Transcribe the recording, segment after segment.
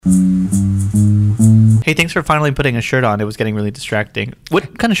Hey, thanks for finally putting a shirt on. It was getting really distracting.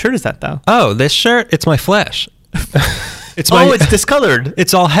 What kind of shirt is that, though? Oh, this shirt? It's my flesh. It's discolored.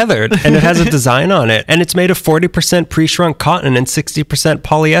 It's all heathered, and it has a design on it, and it's made of 40% pre-shrunk cotton and 60%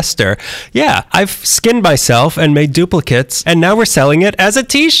 polyester. Yeah, I've skinned myself and made duplicates, and now we're selling it as a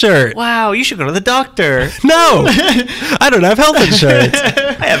t-shirt. Wow, you should go to the doctor. No, I don't have health insurance.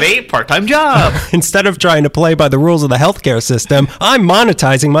 I have a part-time job. Instead of trying to play by the rules of the healthcare system, I'm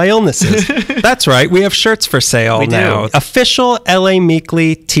monetizing my illnesses. That's right, we have shirts for sale now. Official LA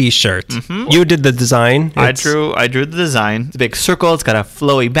Meekly t-shirt. Mm-hmm. You did the design. I drew the design. It's a big circle. It's got a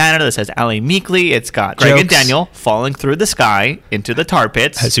flowy banner that says LA Meekly. It's got Greg and Daniel falling through the sky into the tar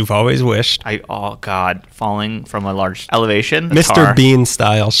pits. As you've always wished. Oh, God. Falling from a large elevation. Mr. Bean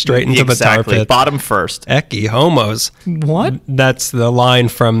style, straight into the tar pit. Bottom first. Ecce homos. What? That's the line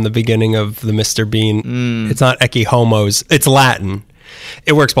from the beginning of the Mr. Bean. It's not ecce homos. It's Latin.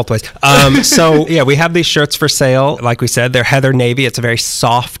 It works both ways. So, yeah, we have these shirts for sale. Like we said, they're heather navy. It's a very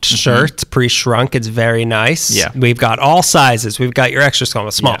soft shirt, pre-shrunk. It's very nice. Yeah. We've got all sizes. We've got your extra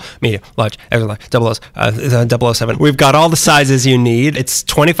small, medium, large, extra large, 007. We've got all the sizes you need. It's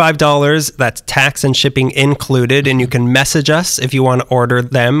 $25. That's tax and shipping included. And you can message us if you want to order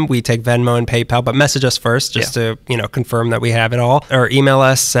them. We take Venmo and PayPal, but message us first just to, confirm that we have it all. Or email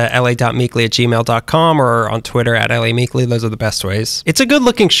us at la.meekly@gmail.com or on Twitter at LAMeekly. Those are the best ways. It's a good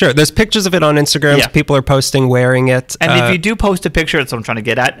looking shirt. There's pictures of it on Instagram. Yeah. People are posting wearing it. And if you do post a picture, that's what I'm trying to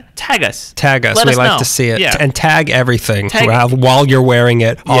get at, tag us. Tag us. We like to see it. Yeah. And tag everything while you're wearing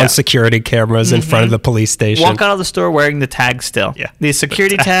it on security cameras in front of the police station. Walk out of the store wearing the tag still. Yeah. The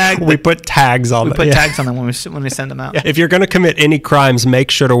security tag. We put tags on them. We put tags on them when we send them out. Yeah. If you're going to commit any crimes, make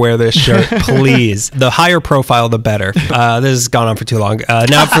sure to wear this shirt, please. The higher profile, the better. This has gone on for too long.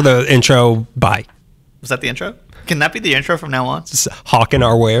 Now for the intro. Bye. Was that the intro? Can that be the intro from now on? Just hawking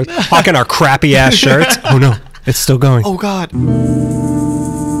our wares, hawking our crappy ass shirts. Oh no, it's still going. Oh God.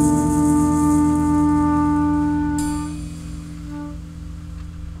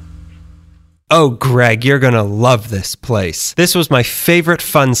 Oh, Greg, you're going to love this place. This was my favorite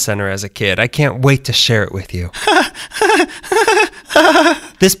fun center as a kid. I can't wait to share it with you.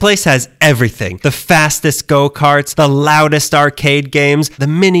 This place has everything. The fastest go-karts, the loudest arcade games, the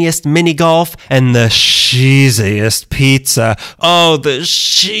miniest mini-golf, and the cheesiest pizza. Oh, the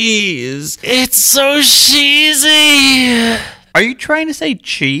cheese. It's so cheesy. Are you trying to say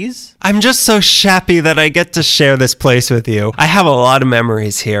cheese? I'm just so happy that I get to share this place with you. I have a lot of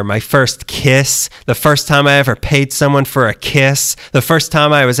memories here. My first kiss, the first time I ever paid someone for a kiss, the first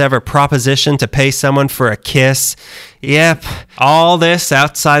time I was ever propositioned to pay someone for a kiss. Yep, all this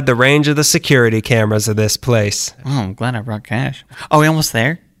outside the range of the security cameras of this place. Oh, I'm glad I brought cash. Are we almost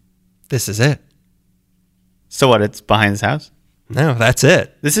there? This is it. So what, it's behind this house? No, that's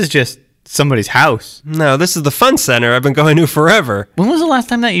it. This is just somebody's house. No, this is the fun center I've been going to forever. When was the last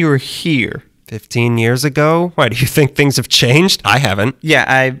time that you were here? 15 years ago? Why, do you think things have changed? I haven't. Yeah,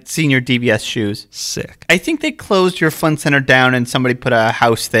 I've seen your DBS shoes. Sick. I think they closed your fun center down and somebody put a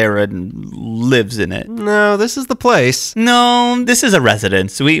house there and lives in it. No, this is the place. No, this is a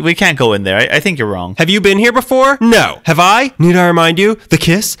residence. We can't go in there. I think you're wrong. Have you been here before? No. Have I? Need I remind you? The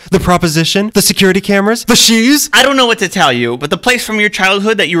kiss? The proposition? The security cameras? The she's? I don't know what to tell you, but the place from your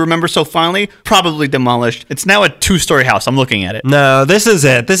childhood that you remember so fondly, probably demolished. It's now a 2-story house. I'm looking at it. No, this is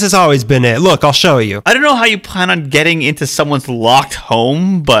it. This has always been it. Look, I'll show you. I don't know how you plan on getting into someone's locked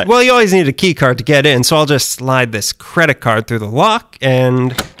home, but... Well, you always need a key card to get in, so I'll just slide this credit card through the lock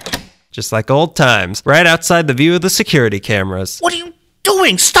and... just like old times, right outside the view of the security cameras. What are you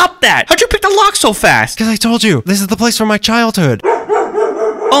doing? Stop that! How'd you pick the lock so fast? Because I told you, this is the place from my childhood.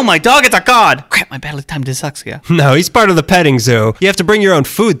 Oh, my dog, it's a god! Crap, my badly timed dyslexia. No, he's part of the petting zoo. You have to bring your own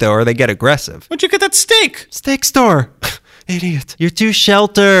food, though, or they get aggressive. Where'd you get that steak? Steak store. Idiot. You're too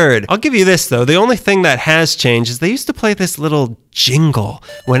sheltered. I'll give you this, though. The only thing that has changed is they used to play this little jingle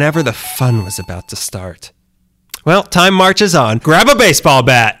whenever the fun was about to start. Well, time marches on. Grab a baseball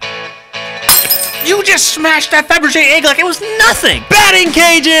bat. You just smashed that Fabergé egg like it was nothing! Batting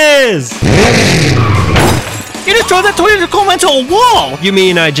cages! You just drove that Toyota Tacoma into a wall! You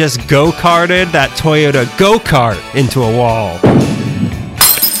mean I just go-karted that Toyota go-kart into a wall?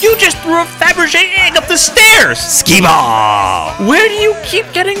 You just threw a Fabergé egg up the stairs! Skee-ball! Where do you keep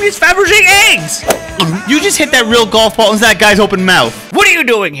getting these Fabergé eggs? You just hit that real golf ball into that guy's open mouth. What are you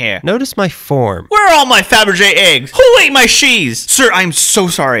doing here? Notice my form. Where are all my Fabergé eggs? Who ate my cheese? Sir, I'm so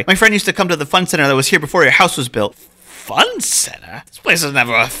sorry. My friend used to come to the fun center that was here before your house was built. fun center? This place was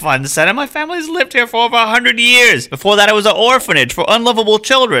never a fun center. My family's lived here for over 100 years. Before that, it was an orphanage for unlovable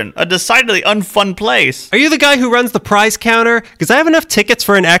children. A decidedly unfun place. Are you the guy who runs the prize counter? Because I have enough tickets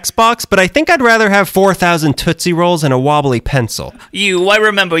for an Xbox, but I think I'd rather have 4,000 Tootsie Rolls and a wobbly pencil. I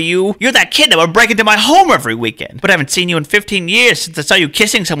remember you. You're that kid that would break into my home every weekend. But I haven't seen you in 15 years since I saw you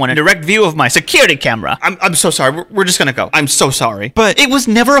kissing someone in direct view of my security camera. I'm so sorry. We're just gonna go. I'm so sorry. But it was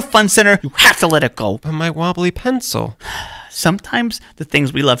never a fun center. You have to let it go. But my wobbly pencil. Sometimes the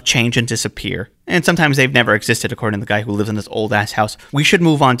things we love change and disappear. And sometimes they've never existed, according to the guy who lives in this old-ass house. We should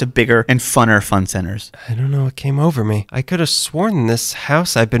move on to bigger and funner fun centers. I don't know what came over me. I could have sworn this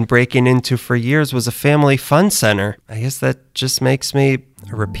house I've been breaking into for years was a family fun center. I guess that just makes me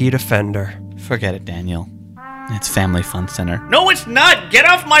a repeat offender. Forget it, Daniel. It's Family Fun Center. No, it's not! Get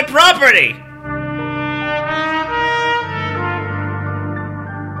off my property!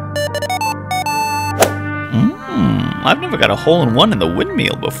 I've never got a hole-in-one in the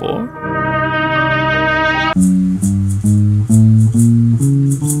windmill before.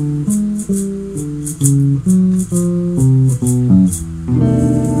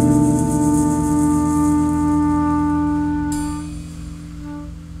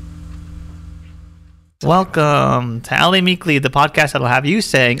 Welcome to Allie Meekley, the podcast that'll have you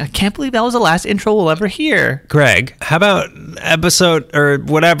saying, I can't believe that was the last intro we'll ever hear. Greg, how about episode or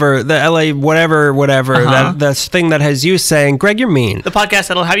whatever, the LA whatever, that thing that has you saying, Greg, you're mean. The podcast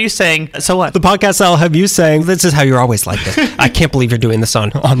that'll have you saying, so what? The podcast that'll have you saying, this is how you're always like this. I can't believe you're doing this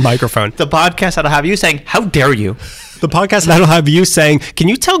on microphone. The podcast that'll have you saying, how dare you? The podcast that'll have you saying, can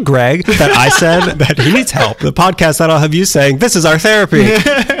you tell Greg that I said that he needs help? The podcast that'll have you saying, this is our therapy.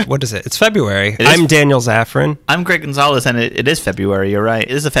 What is it? It's February. I'm Daniel Zaffron. I'm Greg Gonzalez, and it is February. You're right. It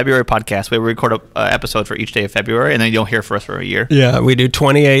is a February podcast where we record an episode for each day of February, and then you don't hear from us for a year. Yeah, we do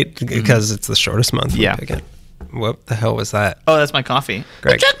 28 because it's the shortest month. Yeah. What the hell was that? Oh, that's my coffee.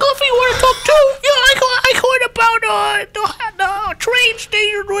 Greg. Is that coffee you want to talk to? Yeah, I heard about the train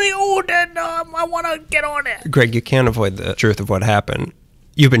station really old, and I want to get on it. Greg, you can't avoid the truth of what happened.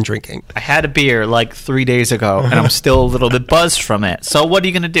 You've been drinking. I had a beer like 3 days ago, and I'm still a little bit buzzed from it. So what are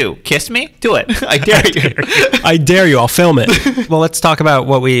you going to do? Kiss me? Do it. I dare you. I dare you. I'll film it. Well, let's talk about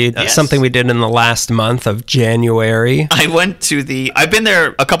something we did in the last month of January. I've been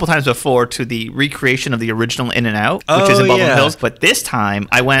there a couple times before to the recreation of the original In-N-Out, which is in Baldwin Hills. But this time,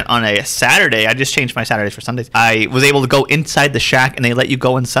 I went on a Saturday. I just changed my Saturdays for Sundays. I was able to go inside the shack, and they let you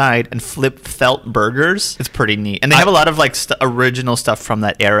go inside and flip felt burgers. It's pretty neat. And they have a lot of like original stuff from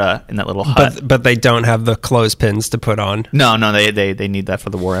that era in that little hut. But they don't have the clothespins to put on. No, they need that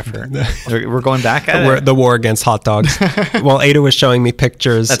for the war effort. We're going back at it. The war against hot dogs. Well, Ada was showing me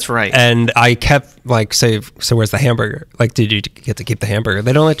pictures. That's right. And I kept like, so where's the hamburger? Like, did you get to keep the hamburger?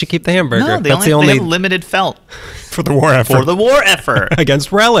 They don't let you keep the hamburger. No, they have limited felt. For the war effort. For the war effort.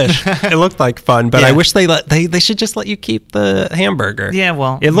 Against relish. It looked like fun, but I wish they should just let you keep the hamburger. Yeah,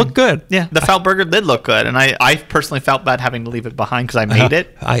 well. It looked good. Yeah, the felt burger did look good, and I personally felt bad having to leave it behind because I made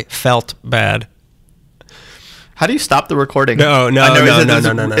it. I felt bad. How do you stop the recording? No.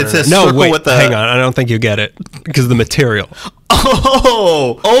 It's a circle with the... Hang on, I don't think you get it because of the material.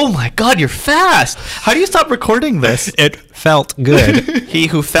 Oh my God, you're fast. How do you stop recording this? It felt good. He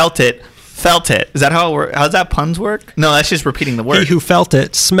who felt it. Is that how it works? How does that puns work? No, that's just repeating the word. He who felt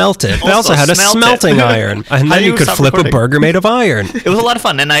it, smelt it. They also had a smelting iron. And then you could flip a burger made of iron. It was a lot of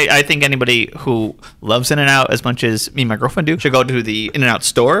fun. And I think anybody who loves In-N-Out as much as me and my girlfriend do should go to the In-N-Out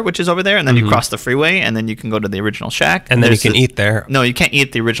store, which is over there. And then you cross the freeway, and then you can go to the original shack. And then you can eat there. No, you can't eat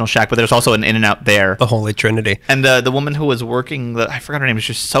at the original shack, but there's also an In-N-Out there. The Holy Trinity. And the woman who was working, I forgot her name,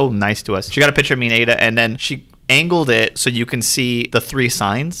 she was so nice to us. She got a picture of me and Ada, and then she angled it so you can see the three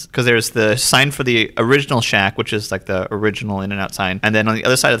signs, because there's the sign for the original shack, which is like the original In-N-Out sign, and then on the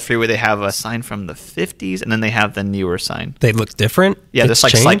other side of the freeway they have a sign from the 50s, and then they have the newer sign. They look different? Yeah, there's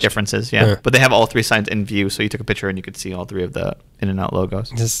like slight differences. Yeah, but they have all three signs in view, so you took a picture and you could see all three of the In-N-Out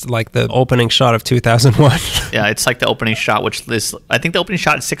logos. It's like the opening shot of 2001. Yeah, it's like the opening shot, which is, I think the opening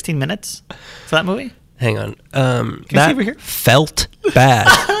shot is 16 minutes for that movie. Hang on. Can you see over here? Felt bad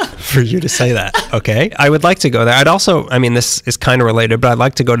for you to say that. Okay. I would like to go there. I'd also, this is kind of related, but I'd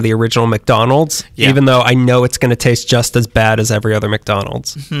like to go to the original McDonald's, even though I know it's going to taste just as bad as every other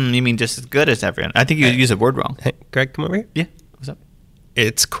McDonald's. You mean just as good as everyone? I think you use the word wrong. Hey, Greg, come over here. Yeah. What's up?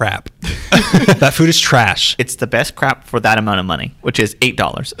 it's crap. That food is trash. It's the best crap for that amount of money, which is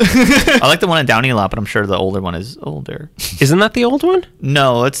 $8. I like the one in Downey a lot, but I'm sure the older one is older. Isn't that the old one?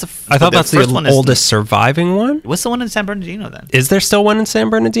 No, it's I thought that's the oldest surviving one. What's the one in San Bernardino then? Is there still one in San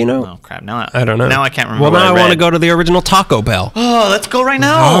Bernardino? Oh crap! Now I don't know. Now I can't remember. Well, now I want to go to the original Taco Bell. Oh, let's go right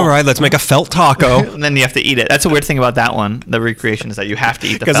now. All right, let's make a felt taco. And then you have to eat it. That's a weird thing about that one. The recreation is that you have to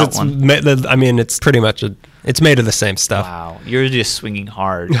eat the felt one. I mean, it's pretty much it's made of the same stuff. Wow, you're just swinging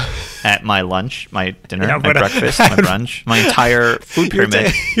hard at my lunch, my dinner, my breakfast, my brunch, my entire food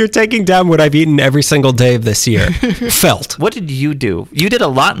pyramid. You're taking down what I've eaten every single day of this year. Felt. What did you do? You did a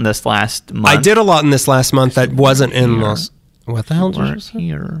lot in this last month. I did a lot in this last month that wasn't in Los. What the hell did you say?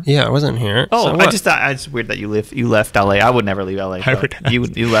 Here. Yeah, I wasn't here. Oh, so I just thought it's weird that you left LA. I would never leave LA.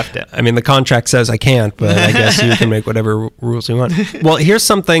 You left it. I mean, the contract says I can't, but I guess you can make whatever rules you want. Well, here's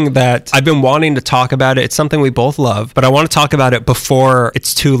something that I've been wanting to talk about. It's something we both love, but I want to talk about it before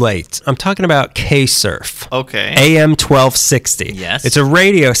it's too late. I'm talking about K-Surf. Okay. AM 1260. Yes. It's a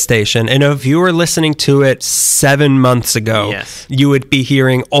radio station, and if you were listening to it 7 months ago, yes, you would be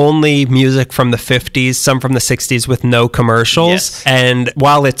hearing only music from the 50s, some from the 60s with no commercials. Yes. And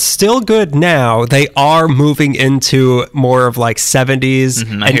while it's still good now, they are moving into more of like 70s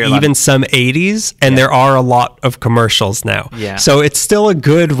and even some 80s, and there are a lot of commercials now. Yeah. So it's still a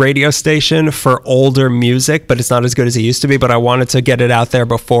good radio station for older music, but it's not as good as it used to be. But I wanted to get it out there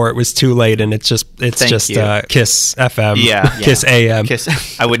before it was too late, and it's just Kiss FM, Kiss AM.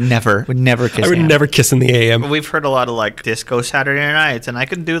 Kiss. I would never kiss. I would never kiss in the AM. We've heard a lot of like disco Saturday nights, and I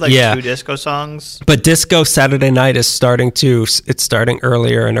can do like 2 disco songs. But disco Saturday night is starting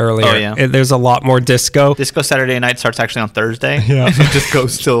earlier and earlier. Oh, yeah. There's a lot more disco. Disco Saturday night starts actually on Thursday. Yeah. And it just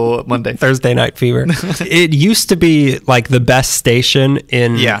goes till Monday. Thursday Night Fever. It used to be like the best station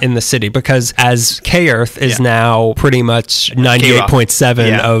in the city, because as K-Earth is now pretty much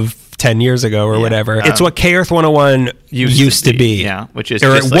 98.7 of 10 years ago or whatever. It's what K-Earth 101 used to be. Yeah, which is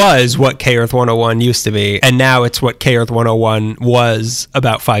or it was what K-Earth 101 used to be, and now it's what K-Earth 101 was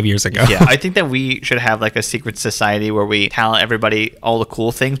about 5 years ago. Yeah, I think that we should have like a secret society where we tell everybody all the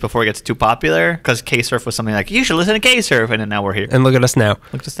cool things before it gets too popular, because K-Surf was something like, you should listen to K-Surf, and then now we're here. And look at us now.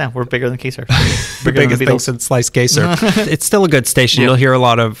 Look at us now. We're bigger than K-Surf. The biggest thing since sliced K-Surf. It's still a good station. You'll hear a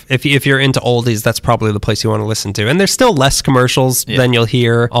lot of, if you're into oldies, that's probably the place you want to listen to. And there's still less commercials than you'll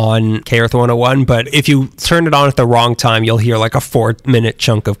hear on K-Earth 101, but if you turn it on at the wrong time, you'll hear like a 4-minute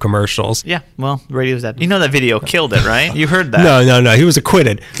chunk of commercials. Yeah, well, radio's that. You know that video killed it, right? You heard that. No, he was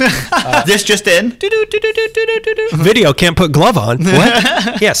acquitted. This just in. Video can't put glove on.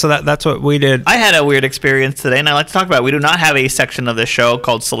 What? Yeah, so that's what we did. I had a weird experience today, and I like to talk about it. We do not have a section of the show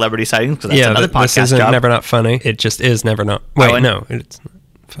called Celebrity Sightings, because that's another podcast this isn't job. Never Not Funny. It just is Never Not. Wait, no, it's not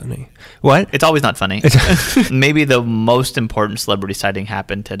funny. What? It's always not funny. Maybe the most important celebrity sighting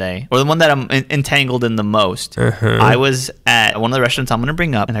happened today, or the one that I'm entangled in the most. I was at one of the restaurants I'm going to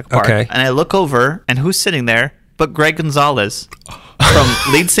bring up in Echo Park, and I look over, and who's sitting there but Greg Gonzalez,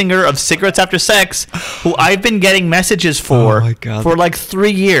 from lead singer of Cigarettes After Sex, who I've been getting messages for like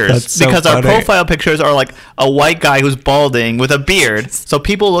 3 years, because our profile pictures are like a white guy who's balding with a beard. So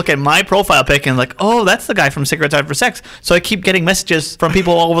people look at my profile pic and like, oh, that's the guy from Cigarettes After Sex. So I keep getting messages from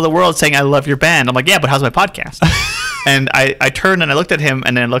people all over the world saying, I love your band. I'm like, yeah, but how's my podcast? And I turned and I looked at him,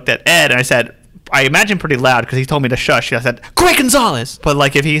 and then looked at Ed, and I said, I imagine pretty loud, because he told me to shush. I said, Greg Gonzalez. But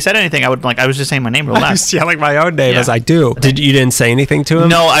like, if he said anything, I would I was just saying my name real loud. I was yelling my own name as I do. You didn't say anything to him?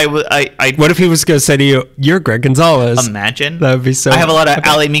 No, I what if he was going to say to you, you're Greg Gonzalez? Imagine. That would be so. I have a lot of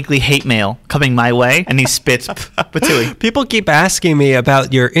Ali Meekley hate mail coming my way, and he spits patooey. People keep asking me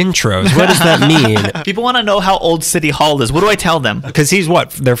about your intros. What does that mean? People want to know how old City Hall is. What do I tell them? Because he's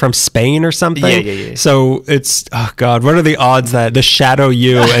they're from Spain or something? Yeah. So it's, oh God, what are the odds that the shadow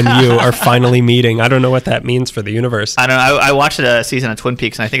you and you are finally meeting? I don't know what that means for the universe. I don't know. I watched a season of Twin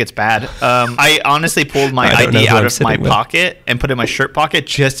Peaks, and I think it's bad. I honestly pulled my ID out of my pocket and put it in my shirt pocket,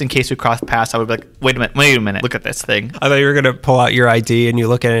 just in case we crossed paths. I would be like, wait a minute, look at this thing. I thought you were going to pull out your ID, and you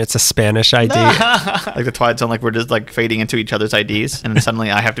look at it, it's a Spanish ID. Like the Twilight Zone, like we're just like fading into each other's IDs, and then suddenly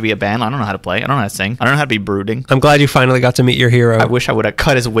I have to be a band. I don't know how to play. I don't know how to sing. I don't know how to be brooding. I'm glad you finally got to meet your hero. I wish I would have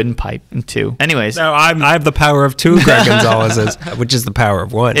cut his windpipe in two. Anyways. No, I have the power of 2 Greg Gonzalez's, which is the power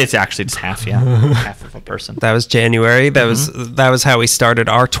of 1. It's actually just half, half of a person. That was January. That was how we started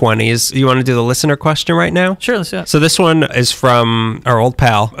our 20s. You want to do the listener question right now? Sure, let's do it. So this one is from our old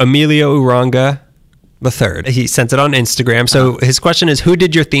pal, Emilio Uranga. the 3rd. He sent it on Instagram. So his question is, who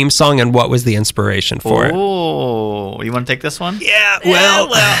did your theme song and what was the inspiration for it? Oh, you want to take this one? Yeah,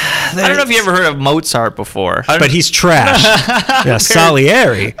 I don't know if you ever heard of Mozart before. But he's trash. Yeah,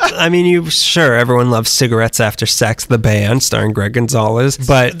 Salieri. I mean, everyone loves Cigarettes After Sex, the band, starring Greg Gonzalez.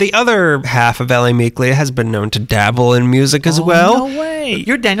 But the other half of L.A. Meekly has been known to dabble in music as well. No way.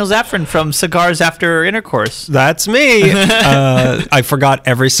 You're Daniel Zaffron from Cigars After Intercourse. That's me. I forgot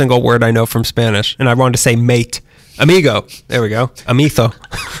every single word I know from Spanish, and I wanted to say mate. Amigo. There we go. Amigo.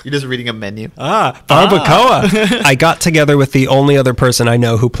 You're just reading a menu. Barbacoa. I got together with the only other person I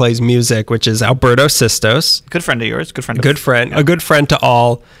know who plays music, which is Alberto Sistos. Good friend of yours. Good friend. Yeah. A good friend to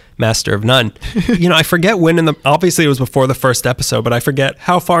all. Master of none. I forget when obviously it was before the first episode, but I forget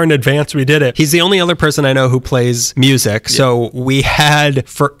how far in advance we did it. He's the only other person I know who plays music. Yeah. So we had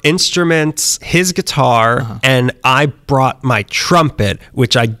for instruments his guitar, and I brought my trumpet,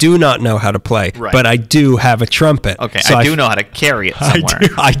 which I do not know how to play, but I do have a trumpet. Okay, so I do know how to carry it somewhere.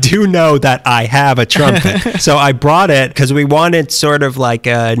 I do know that I have a trumpet. So I brought it because we wanted sort of like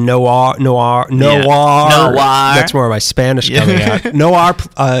a noir. That's more of my Spanish coming out. Noir,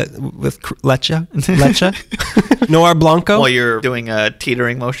 with leche, Noir Blanco. While you're doing a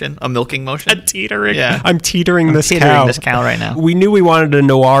teetering motion, a milking motion. A teetering. Yeah. I'm teetering this this cow right now. We knew we wanted a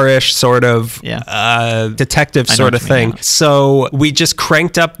noirish sort of detective sort of thing. So we just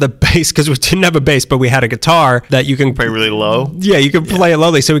cranked up the bass because we didn't have a bass, but we had a guitar that you can play really low. Yeah, you can play it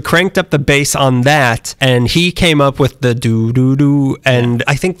lowly. So we cranked up the bass on that, and he came up with the do do do. And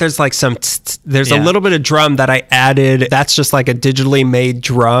I think there's like there's a little bit of drum that I added. That's just like a digitally made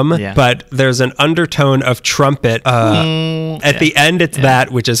drum. But there's an undertone of trumpet. At the end, it's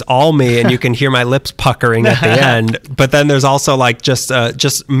that, which is all me, and you can hear my lips puckering at the end. But then there's also like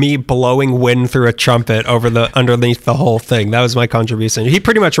just me blowing wind through a trumpet underneath the whole thing. That was my contribution. He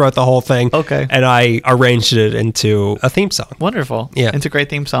pretty much wrote the whole thing. Okay. And I arranged it into a theme song. Wonderful. Yeah. It's a great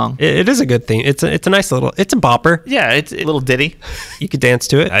theme song. It is a good theme. It's a nice little, it's a bopper. Yeah, it's a little ditty. You could dance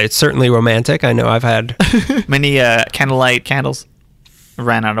to it. It's certainly romantic. I know I've had many candlelight candles.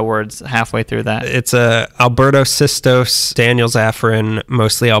 Ran out of words halfway through that. It's a Alberto Sistos, Daniel Zaffron,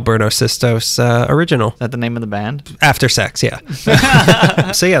 mostly Alberto Sistos original. Is that the name of the band? After Sex, yeah.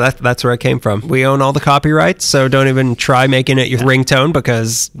 So yeah, that's where it came from. We own all the copyrights, so don't even try making it your ringtone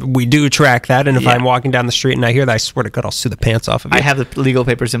because we do track that. And if I'm walking down the street and I hear that, I swear to God, I'll sue the pants off of you. I have the legal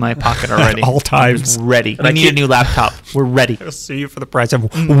papers in my pocket already. At all times. Ready. I need a new laptop. We're ready. I'll sue you for the price of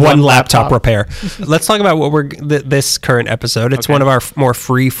one laptop repair. Let's talk about what this current episode. It's one of our more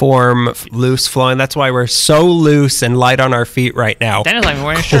free-form, loose-flowing. That's why we're so loose and light on our feet right now. Daniel's not even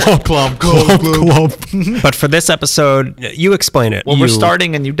wearing a shirt. Clump. But for this episode, you explain it. Well, we're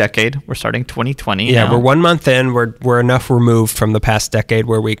starting a new decade. We're starting 2020 Yeah, now. we're 1 month in. We're enough removed from the past decade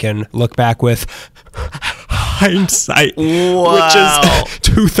where we can look back with hindsight, which is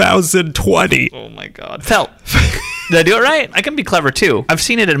 2020. Oh, my God. Did I do it right? I can be clever too. I've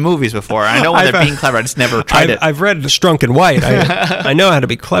seen it in movies before. I know when they're being clever. I just never tried it. I've read Strunk and White. I know how to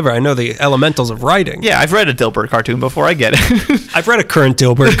be clever. I know the elementals of writing. Yeah, I've read a Dilbert cartoon before. I get it. I've read a current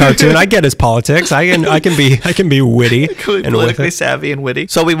Dilbert cartoon. I get his politics. I can be witty and politically savvy and witty.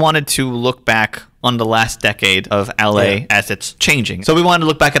 So we wanted to look back on the last decade of LA as it's changing. So we wanted to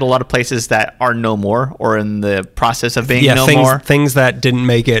look back at a lot of places that are no more or in the process of being more. Things that didn't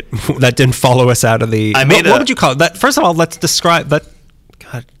make it, that didn't follow us out of the... What would you call it? That, first of all, let's describe that.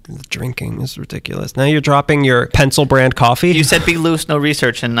 God, drinking is ridiculous. Now you're dropping your pencil brand coffee. You said be loose, no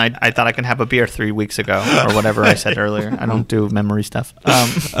research, and I thought I could have a beer 3 weeks ago or whatever I said earlier. I don't do memory stuff.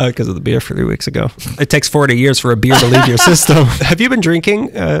 Because of the beer 3 weeks ago. It takes 40 years for a beer to leave your system. Have you been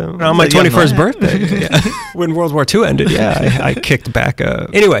drinking on my 21st birthday? Yeah. When World War II ended, I kicked back.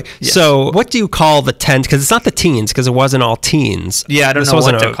 Anyway, So what do you call the 10s? Because it's not the teens, because it wasn't all teens. Yeah, I don't know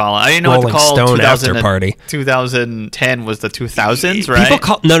what to call it. I didn't know what to call Stone after party. 2010 was the 2000s, right? People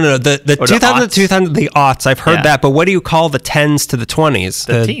call... No. The 2000, the aughts. I've heard that, but what do you call the 10s to the 20s?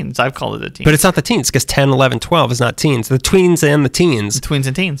 The teens. I've called it the teens. But it's not the teens because 10, 11, 12 is not teens. The tweens and the teens. The tweens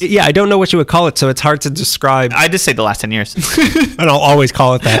and teens. Yeah, I don't know what you would call it, so it's hard to describe. I just say the last 10 years. And I'll always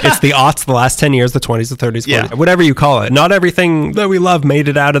call it that. It's the aughts, the last 10 years, the 20s, the 30s, 40s, whatever you call it. Not everything that we love made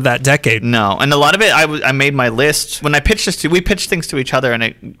it out of that decade. No, and a lot of it, I made my list. When I pitched this we pitched things to each other,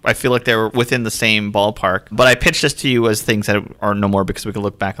 and I feel like they were within the same ballpark. But I pitched this to you as things that are no more because we could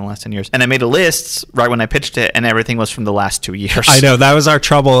look back in the last 10 years. And I made a list right when I pitched it, and everything was from the last 2 years. I know. That was our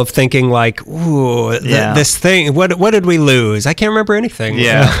trouble of thinking like, ooh, this thing, what did we lose? I can't remember anything.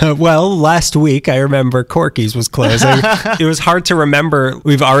 Yeah. Well, last week I remember Corky's was closing. It was hard to remember.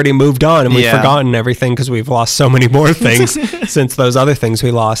 We've already moved on and we've forgotten everything because we've lost so many more things since those other things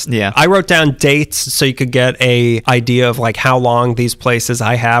we lost. Yeah. I wrote down dates so you could get a idea of like how long these places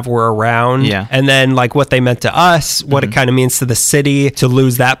I have were around. Yeah. And then like what they meant to us, what it kind of means to the city to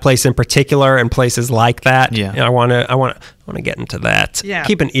lose that place in particular and places like that. Yeah. And I want to get into that. Yeah.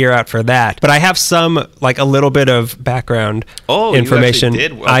 Keep an ear out for that. But I have some, like a little bit of background information. You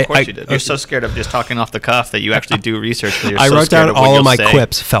actually did? Well, of course you did. You're so scared of just talking off the cuff that you actually do research. I wrote down all of my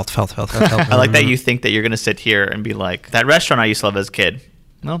quips. Felt. I like that you think that you're going to sit here and be like, that restaurant I used to love as a kid.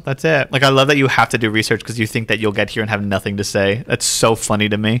 No, that's it. Like, I love that you have to do research because you think that you'll get here and have nothing to say. That's so funny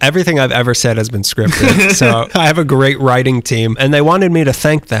to me. Everything I've ever said has been scripted. So I have a great writing team, and they wanted me to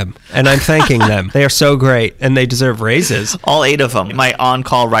thank them, and I'm thanking them. They are so great, and they deserve raises. All 8 of them. My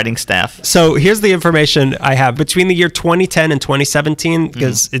on-call writing staff. So here's the information I have. Between the year 2010 and 2017,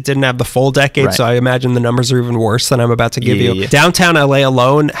 because it didn't have the full decade, so I imagine the numbers are even worse than I'm about to give you. Downtown LA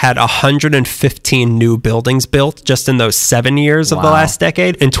alone had 115 new buildings built just in those 7 years of the last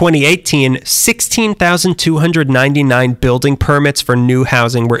decade. In 2018, 16,299 building permits for new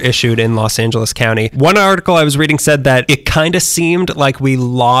housing were issued in Los Angeles County. One article I was reading said that it kind of seemed like we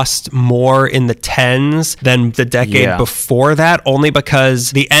lost more in the tens than the decade before that, only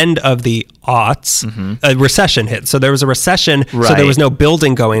because the end of the aughts, a recession hit. So there was a recession, so there was no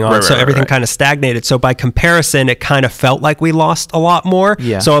building going on, so everything kind of stagnated. So by comparison, it kind of felt like we lost a lot more.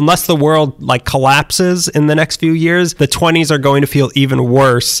 So unless the world like collapses in the next few years, the 20s are going to feel even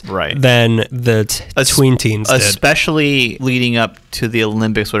worse than the tween teens did. Especially leading up to the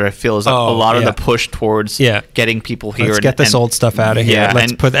Olympics, where I feel is a lot of the push towards getting people here. Let's get this old stuff out of here.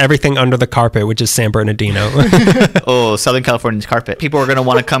 Let's put everything under the carpet, which is San Bernardino. Southern California's carpet. People are going to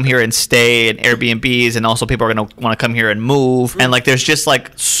want to come here and stay in Airbnbs, and also people are going to want to come here and move. And like, there's just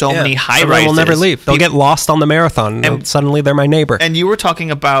like so many high rises. Will never leave. They'll get lost on the marathon, and suddenly they're my neighbor. And you were talking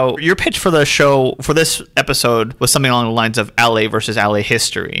about your pitch for the show for this episode was something along the lines of LA versus LA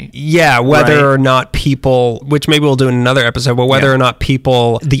history. Yeah, whether or not people, which maybe we'll do in another episode, but whether or not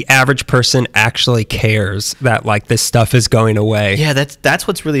people, the average person actually cares that like this stuff is going away. Yeah, that's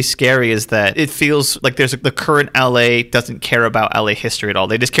what's really scary, is that it feels like the current LA doesn't care about LA history at all.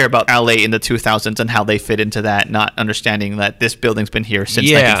 They just care about LA in the 2000s and how they fit into that, not understanding that this building's been here since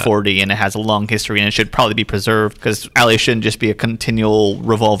 1940 and it has a long history and it should probably be preserved, because LA shouldn't just be a continual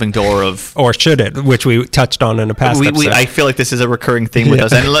revolving door of... Or should it, which we touched on in a past episode. I feel like this is a recurring theme with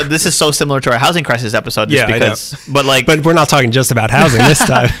us. And this is so similar to our housing crisis episode, just because... But we're not talking just about housing this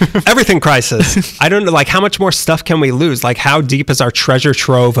time. Everything crisis. I don't know, like, how much more stuff can we lose? Like, how deep is our treasure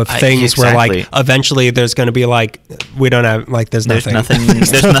trove of things where, like, eventually there's going to be, like, we don't have, like, there's nothing.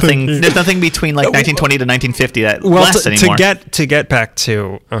 There's nothing between, like, 1920 to 1950 that lasts anymore. To get back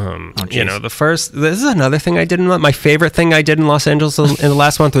to, the first... This is another thing I did in... My favorite thing I did in Los Angeles in the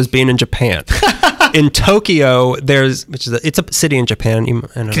last month was being in Japan. In Tokyo, it's a city in Japan.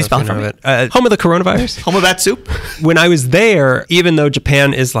 Can you spell it for me? Home of the coronavirus. Home of that soup. When I was there, even though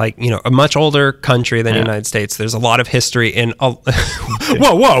Japan is like, a much older country than the United States, there's a lot of history in...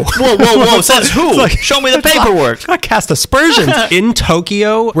 Whoa. Says who? Like, show me the paperwork. I cast aspersions. In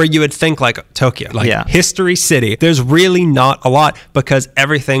Tokyo, where you would think like Tokyo, like history city, there's really not a lot because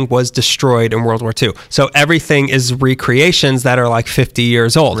everything was destroyed in World War II. So everything is recreations that are like 50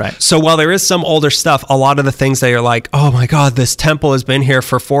 years old. Right. So while there is some older stuff, a lot of the things that you're like, oh my God, this temple has been here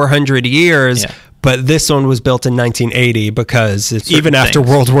for 400 years. Yeah. But this one was built in 1980 because even after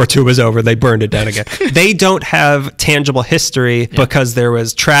World War II was over, they burned it down again. They don't have tangible history because there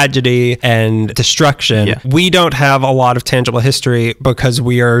was tragedy and destruction. Yeah. We don't have a lot of tangible history because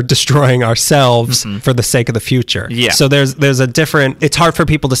we are destroying ourselves for the sake of the future. Yeah. So there's a different... It's hard for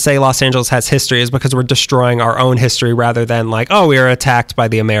people to say Los Angeles has history is because we're destroying our own history rather than like, oh, we were attacked by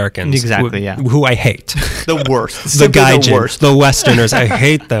the Americans. Exactly, who I hate. The worst. The Gaijin, the Westerners, I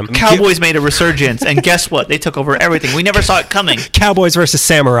hate them. Cowboys made a resurgence. And guess what? They took over everything. We never saw it coming. Cowboys versus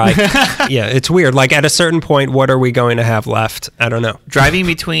samurai. Yeah, it's weird. Like, at a certain point, what are we going to have left? I don't know. Driving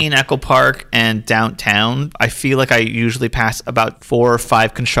between Echo Park and downtown, I feel like I usually pass about 4 or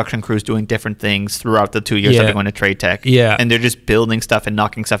 5 construction crews doing different things throughout the 2 years I've been going to Trade Tech. Yeah. And they're just building stuff and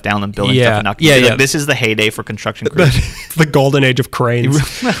knocking stuff down and building stuff and knocking stuff. Like, this is the heyday for construction crews. The golden age of cranes.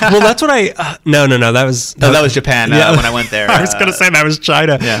 Well, that's what I... No, that was... that was Japan when I went there. I was going to say that was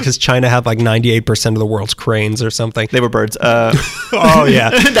China. Because China had like 98% 98% of the world's cranes or something. They were birds. Oh yeah,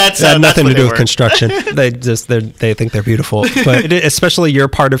 that's had nothing to do with were. construction. They think they're beautiful, but especially your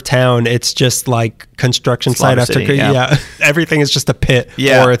part of town, it's just like construction site Slaughter after City, yeah. everything is just a pit,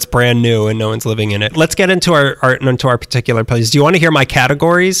 Yeah. or it's brand new and no one's living in it. Let's get into our particular places. Do you want to hear my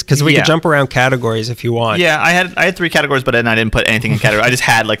categories? Because we could jump around categories if you want. Yeah, I had 3 categories, but then I didn't put anything in category. I just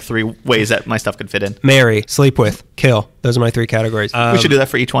had like 3 ways that my stuff could fit in. Marry, sleep with, kill. Those are my 3 categories. We should do that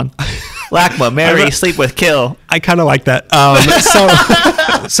for each one. LACMA, marry, sleep with, kill. I kind of like that.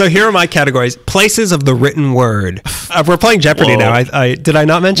 So here are my categories. Places of the written word. We're playing Jeopardy now. I did I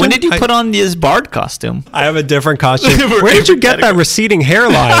not mention? When did you put on this bard costume? I have a different costume. Where did you get that receding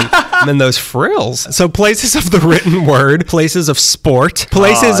hairline and those frills? So places of the written word, places of sport,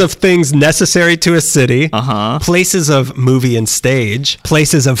 places of things necessary to a city, places of movie and stage,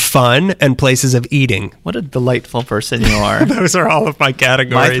 places of fun, and places of eating. What a delightful person you are. Those are all of my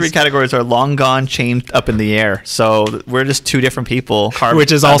categories. My 3 categories are long gone, chained up in the air. So we're just 2 different people.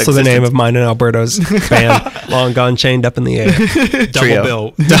 Which is also the name of mine and Alberto's band. Long gone, chained up in the air. Double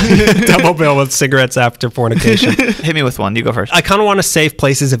bill. Double bill with cigarettes after fornication. Hit me with one. You go first. I kind of want to save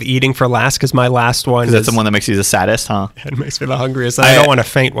places of eating for last because my last one is... That's the one that makes you the saddest, huh? It makes me the hungriest. I don't want to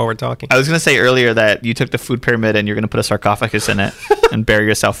faint while we're talking. I was going to say earlier that you took the food pyramid and you're going to put a sarcophagus in it and bury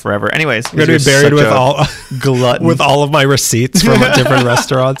yourself forever. Anyways. You're going to be buried with all glutton. with all of my receipts from different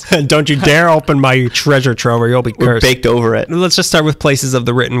restaurants. And don't you dare open my treasure trove or you'll be cursed. We're baked over it. Let's just start with places of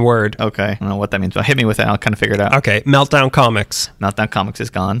the written word. Okay. I don't know what that means, but hit me with it. I'll kind of figure it out. Okay. Meltdown Comics. Meltdown Comics is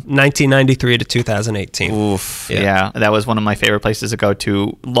gone. 1993 to 2018. Oof. Yeah. That was one of my favorite places to go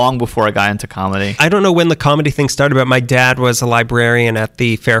to long before I got into comedy. I don't know when the comedy thing started, but my dad was a librarian at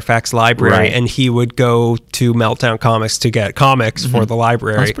the Fairfax Library, and he would go to Meltdown Comics to get comics for the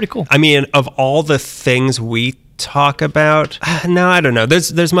library. That's pretty cool. I mean, of all the things we talk about, no, I don't know.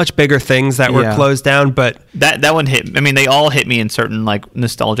 There's much bigger things that were closed down, but that one hit. I mean, they all hit me in certain like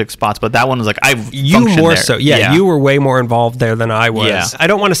nostalgic spots, but that one was like you more there. so. Yeah, you were way more involved there than I was. Yeah. I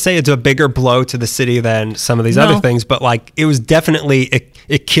don't want to say it's a bigger blow to the city than some of these other things, but like it was definitely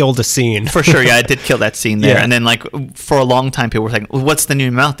it killed a scene for sure. Yeah, it did kill that scene there. Yeah. And then like for a long time, people were saying, well, "What's the new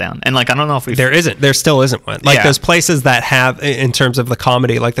Meltdown?" And like I don't know if there still isn't one. Like there's places that have, in terms of the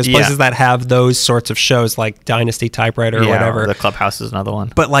comedy, like there's places that have those sorts of shows, like Dynasty Typewriter or whatever. The Clubhouse is another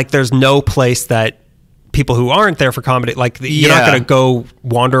one. But like there's no place that people who aren't there for comedy, like you're not going to go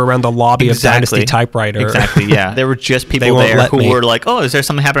wander around the lobby of Dynasty Typewriter. Exactly, yeah. There were just people there who were like, oh, is there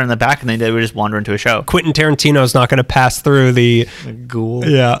something happening in the back? And then they would just wander into a show. Quentin Tarantino's not going to pass through the ghoul.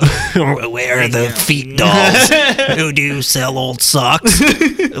 Yeah. Where are the feet dolls? Who do sell old socks?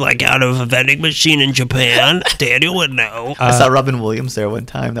 Like out of a vending machine in Japan? Daniel would know. I saw Robin Williams there one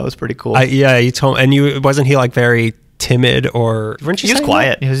time. That was pretty cool. You told, and wasn't he like very timid, or weren't you? He was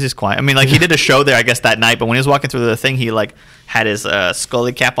quiet. That? He was just quiet. I mean, like he did a show there, I guess, that night. But when he was walking through the thing, he like had his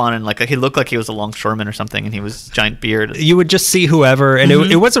Scully cap on, and like he looked like he was a longshoreman or something, and he was giant beard. You would just see whoever, and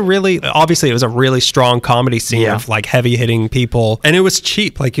it was a really, obviously it was a really strong comedy scene of like heavy hitting people, and it was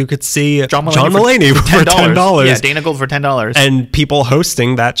cheap. Like you could see John Mulaney for $10. Yeah, Dana Gould for $10, and people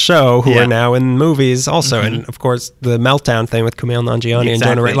hosting that show who are now in movies also, and of course the Meltdown thing with Kumail Nanjiani and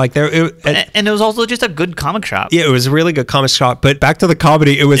Jonah Ray. Like and it was also just a good comic shop. Yeah, it was a really good comic shop. But back to the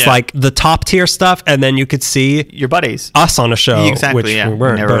comedy, it was like the top tier stuff, and then you could see your buddies, us on a show, exactly, which we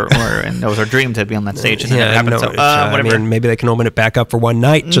weren't. And that was our dream to be on that stage. And whatever. I mean, maybe they can open it back up for one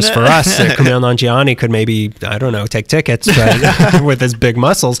night just for us. Kumail Nanjiani could maybe, I don't know, take tickets, but with his big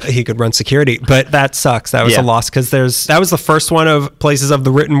muscles, he could run security. But that sucks. That was a loss, because that was the first one of places of the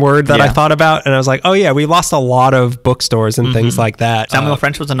written word that I thought about, and I was like, oh yeah, we lost a lot of bookstores and things like that. Samuel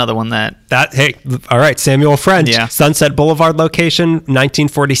French was another one hey, all right, Samuel French, Sunset Boulevard location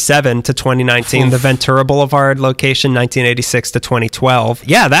 1947 to 2019. The Ventura Boulevard location 1986 to 2012.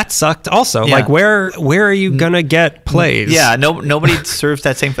 Yeah, that sucked also. Like where are you gonna get plays? Yeah, nobody serves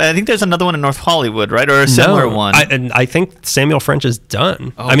that same. I think there's another one in North Hollywood, right, or a similar one. I think Samuel French is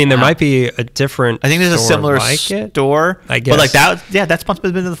done. I mean, there might be a different. I think there's a similar store. I guess, but like that. Yeah, that's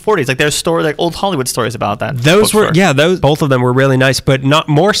been in the 40s. Like there's like old Hollywood stories about that. Those were both of them were really nice, but not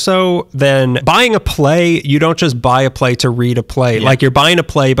more so than buying a play. You don't just buy a play to read a play. Like you're buying a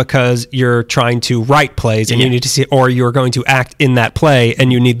play because you're trying to write plays and you need to see, or you're going to act in that play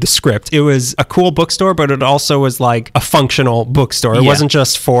and you need the script. It was a cool bookstore, but it also was like a functional bookstore. It wasn't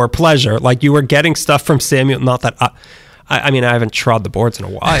just for pleasure. Like you were getting stuff from Samuel. Not that I mean, I haven't trod the boards in a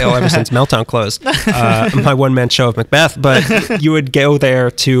while, ever since Meltdown closed, my one-man show of Macbeth, but you would go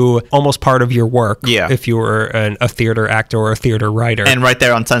there to almost part of your work if you were a theater actor or a theater writer. And right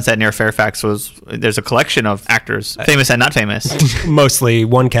there on Sunset near Fairfax there's a collection of actors, famous and not famous. Mostly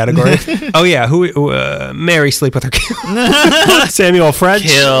one category. Oh yeah, Mary sleep with her Samuel French.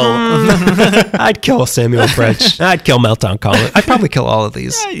 I'd kill Samuel French. I'd kill Meltdown Comics. I'd probably kill all of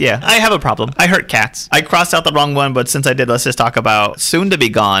these. Yeah, I have a problem. I hurt cats. I crossed out the wrong one, but since I did, let's just talk about soon to be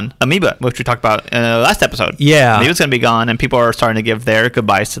gone Amoeba, which we talked about in the last episode. Yeah, Amoeba's gonna be gone, and people are starting to give their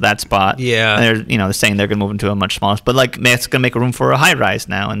goodbyes to that spot. Yeah, and they're saying they're gonna move into a much smaller, but like it's gonna make room for a high rise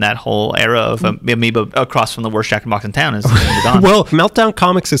now, and that whole era of Amoeba across from the worst Jack in the Box in town is gone. Well, Meltdown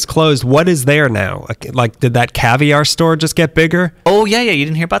Comics is closed. What is there now? Like, did that caviar store just get bigger? Oh yeah, you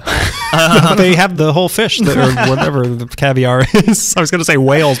didn't hear about that? They have the whole fish or whatever the caviar is. I was gonna say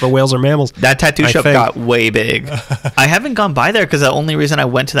whales, but whales are mammals. That tattoo shop got way big. I haven't gone by there because the only reason I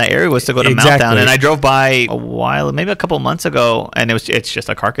went to that area was to go to Meltdown, and I drove by maybe a couple months ago, and it's just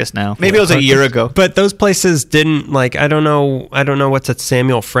a carcass now. Maybe it was a year ago. But those places didn't I don't know what's at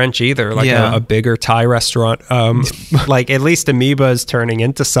Samuel French either. Like a bigger Thai restaurant. Like at least Amoeba is turning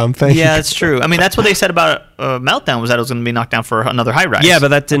into something. Yeah, that's true. I mean, that's what they said about Meltdown was that it was going to be knocked down for another high rise. Yeah, but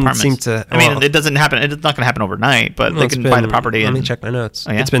that didn't seem to. I mean, it doesn't happen. It's not going to happen overnight, but they can buy the property. Let me check my notes.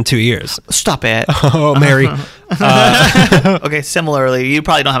 Oh, yeah? It's been 2 years. Stop it. Oh, Mary. Okay, similarly, you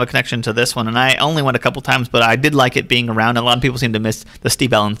probably don't have a connection to this one, and I only went a couple times, but I did like it being around. A lot of people seem to miss the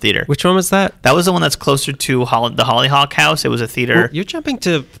Steve Allen Theater. Which one was that? That was the one that's closer to the Hollyhock House. It was a theater. Well, you're jumping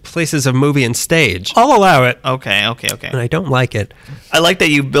to places of movie and stage. I'll allow it. Okay. And I don't like it. I like that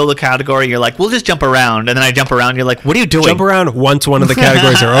you build a category. You're like, we'll just jump around, and then I jump around. You're like, what are you doing? Jump around once one of the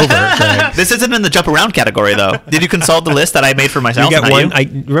categories are over. Right? This isn't in the jump around category, though. Did you consult the list that I made for myself? You get one. I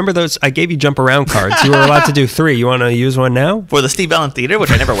remember those. I gave you jump around cards. You were allowed to do 3. You want to use one now? For the Steve Allen Theater,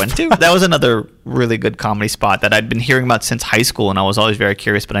 which I never went to. That was another really good comedy spot that I'd been hearing about since high school, and I was always very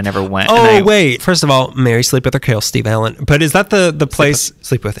curious, but I never went. Oh, wait. First of all, Mary sleep with or kill Steve Allen. But is that the place?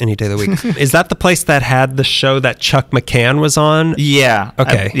 Sleep with any day of the week. Is that the place that had the show that Chuck McCann was on? Yeah.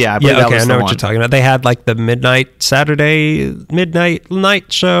 Okay. I believe that was I know what you're talking about. They had like the midnight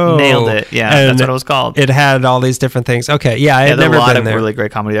night show. Nailed it. Yeah, and that's what it was called. It had all these different things. Okay. Yeah, I had never been there. A lot of really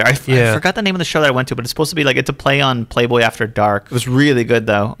great comedy there. I forgot the name of the show that I went to, but it's supposed to be it's a play on Playboy After Dark. It was really good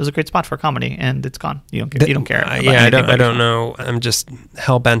though. It was a great spot for comedy, and it's gone. You don't care. I don't know. I'm just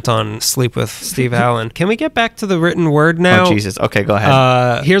hell bent on Sleep with Steve Allen. Can we get back to the written word now? Oh Jesus. Okay, go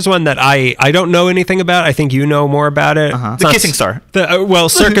ahead. Here's one that I don't know anything about. I think you know more about it. The Kissing Star.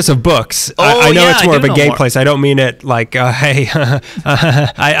 Circus of Books. I know it's more of a gay place. I don't mean it like hey.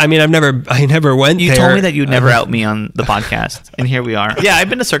 I mean I never went there. You told me that you'd never out me on the podcast, and here we are. Yeah, I've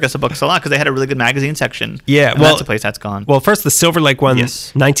been to Circus of Books a lot because they had a really good magazine section. Yeah, that's a place that's gone. Well, first the Silver Lake one,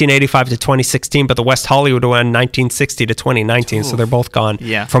 1985 to 2016, but the West Hollywood one, 1960 to 2019. Oof. So they're both gone.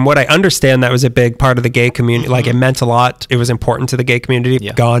 Yeah. From what I understand, that was a big part of the gay community. Mm-hmm. Like it meant a lot. It was important to the gay community.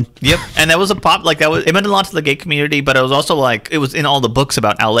 Yeah. Gone. Yep. And that was it meant a lot to the gay community, but it was also it was in all the books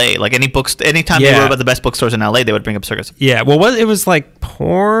about LA. Like anytime they wrote about the best bookstores in LA, they would bring up Circus. Yeah. Well, it was like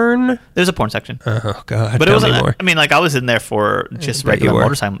porn. There's a porn section. Oh God. But it wasn't. I mean, I was in there for just regular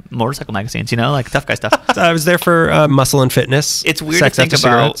motorcycle magazines. Like tough guy stuff. I was there for Muscle and Fitness. It's weird to think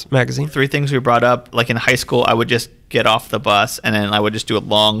about magazine. 3 things we brought up. Like in high school, I would just get off the bus and then I would just do a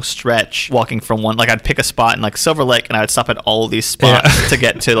long stretch walking from one. Like I'd pick a spot in Silver Lake and I would stop at all these spots to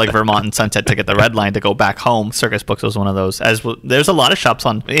get to Vermont and Sunset to get the red line to go back home. Circus Books was one of those. There's a lot of shops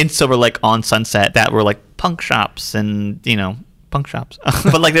in Silver Lake on Sunset that were punk shops and punk shops.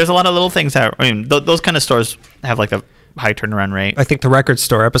 But there's a lot of little things that those kind of stores have a high turnaround rate. I think the record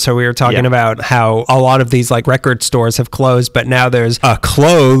store episode we were talking about how a lot of these record stores have closed, but now there's a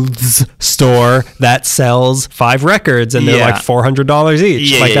clothes store that sells 5 records and they're $400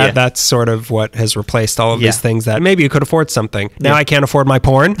 each. That's sort of what has replaced all of these things that maybe you could afford something. Now I can't afford my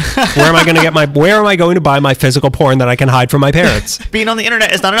porn. Where am I going to buy my physical porn that I can hide from my parents? Being on the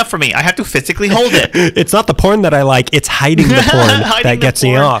internet is not enough for me. I have to physically hold it. It's not the porn that I like. It's hiding the porn that gets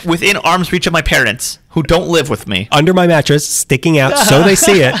me off. Within arm's reach of my parents, who don't live with me. Under my mattress, sticking out so they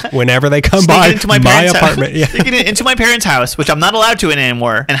see it whenever they come by my apartment. Sticking it into my parents' house, which I'm not allowed to in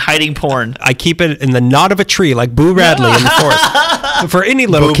anymore, and hiding porn. I keep it in the knot of a tree like Boo Radley in the forest. For any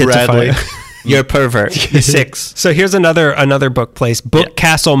little kid to find. You're a pervert. You're 6. So here's another book place, Book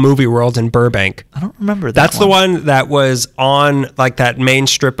Castle Movie World in Burbank. I don't remember that. That's the one that was on like that main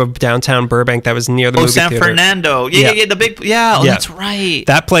strip of downtown Burbank that was near the movie San theater. Fernando. Yeah, the big. Yeah, that's right.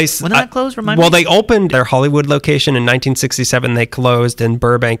 That place. When did that close? Remind me. Well, they opened their Hollywood location in 1967. They closed in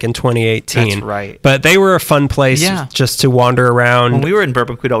Burbank in 2018. That's right. But they were a fun place just to wander around. When we were in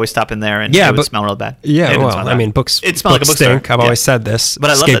Burbank, we'd always stop in there, and it would smell real bad. Yeah, well, I mean, books. It smelled like a bookstore. Stink. I've always said this. But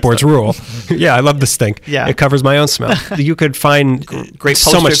I love skateboards rule. Yeah, I love the stink. Yeah, it covers my own smell. You could find great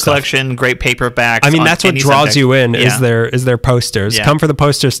poster so much collection, stuff. Great paperbacks. I mean, that's what draws you in is their posters. Come for the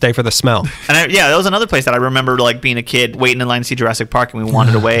posters, stay for the smell. And that was another place that I remember, like being a kid, waiting in line to see Jurassic Park, and we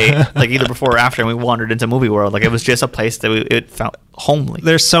wandered away, like either before or after, and we wandered into Movie World. Like it was just a place that it felt homely.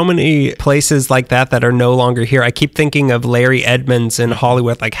 There's so many places like that are no longer here. I keep thinking of Larry Edmunds in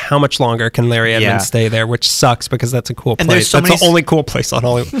Hollywood. Like, how much longer can Larry Edmunds stay there? Which sucks because that's a cool place. That's the only cool place on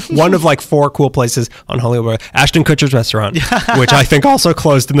Hollywood. One of like 4 cool places on Hollywood. Ashton Kutcher's restaurant, which I think also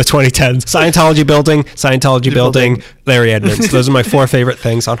closed in the 2010s. Scientology building, Larry Edmunds. Those are my 4 favorite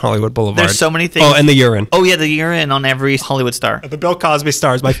things on Hollywood Boulevard. There's so many things. Oh, and the urine. Oh yeah, the urine on every Hollywood star. The Bill Cosby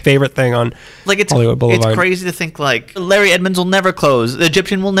star is my favorite thing on Hollywood Boulevard. It's crazy to think like Larry Edmunds will never close. The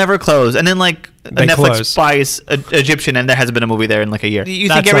Egyptian will never close. And then like Netflix buys Egyptian, and there hasn't been a movie there in like a year. You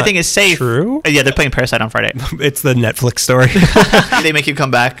think everything is safe? True? Yeah, they're playing Parasite on Friday. It's the Netflix story. They make you come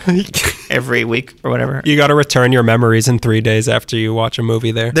back every week or whatever. You got to return your memories in 3 days after you watch a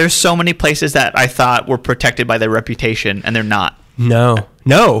movie there. There's so many places that I thought were protected by their reputation, and they're not. No.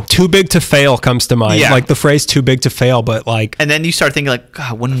 Too big to fail comes to mind. Yeah. Like the phrase too big to fail, but like... And then you start thinking like,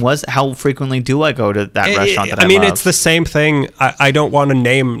 God, how frequently do I go to that restaurant that I mean, love? it's the same thing. I don't want to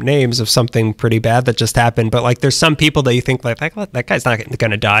name names of something pretty bad that just happened, but like there's some people that you think like, that guy's not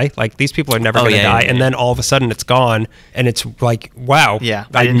going to die. Like these people are never going to die. And then all of a sudden it's gone. And it's like, wow. Yeah.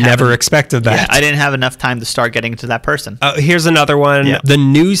 I never expected that. Yeah, I didn't have enough time to start getting to that person. Here's another one. Yeah. The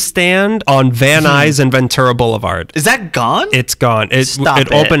newsstand on Van Nuys and Ventura Boulevard. Is that gone? It's gone. It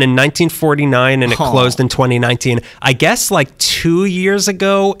opened in 1949 and it closed in 2019. I guess like 2 years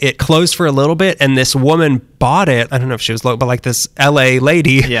ago, it closed for a little bit, and this woman bought it. I don't know if she was local, but like this LA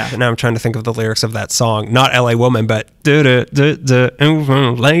lady. Yeah. And now I'm trying to think of the lyrics of that song. Not LA Woman, but lady.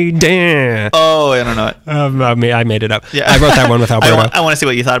 Oh, I don't know it. I made it up. Yeah. I wrote that one with Alberto. I want to see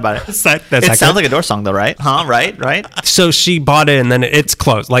what you thought about it. It sounds like a Doors song though, right? Right? So she bought it and then it's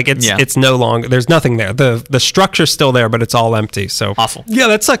closed. Like it's no longer, there's nothing there. The structure's still there, but it's all empty. So awful. Yeah,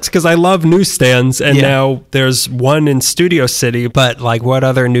 that sucks because I love newsstands, and now there's one in Studio City, but like what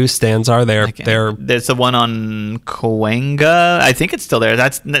other newsstands are there? There's the one on Cahuenga. I think it's still there.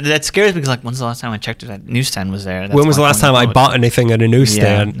 That scares me because like when's the last time I checked if that newsstand was there? When was the last time I bought anything at a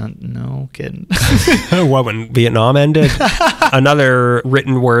newsstand? Yeah, no kidding. What, when Vietnam ended? Another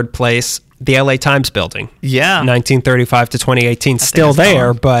written word place. The LA Times building. Yeah. 1935 to 2018. Still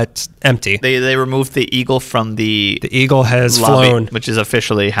there, but empty. They removed the eagle from the eagle has lobby, flown. Which is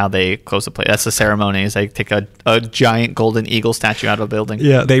officially how they close the place. That's the ceremony, is they take a giant golden eagle statue out of a building.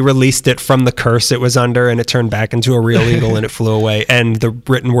 Yeah, they released it from the curse it was under, and it turned back into a real eagle, and it flew away, and the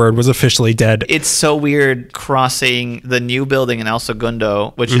written word was officially dead. It's so weird crossing the new building in El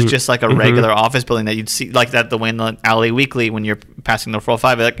Segundo, which is just like a regular office building that you'd see, like that the way in the Alley Weekly when you're passing the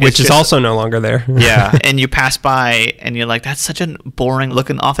 405. Like, which is also no longer there. Yeah, and you pass by and you're like, that's such a boring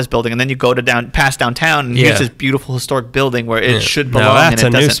looking office building, and then you go to past downtown and here's this beautiful historic building where it should belong. No, that's a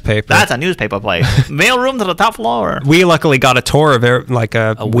newspaper. That's a newspaper place. Mail room to the top floor. We luckily got a tour of it like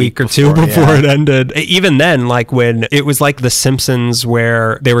a week or two before it ended. Even then, like when it was like The Simpsons,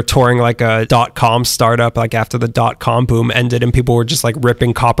 where they were touring like a .com startup, like after the .com boom ended, and people were just like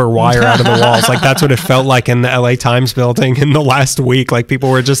ripping copper wire out of the walls. Like that's what it felt like in the LA Times building in the last week. Like people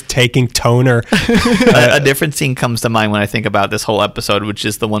were just taking toner. A different scene comes to mind when I think about this whole episode, which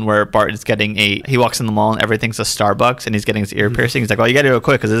is the one where Bart is getting he walks in the mall and everything's a Starbucks, and he's getting his ear piercing. He's like, well, you got to do it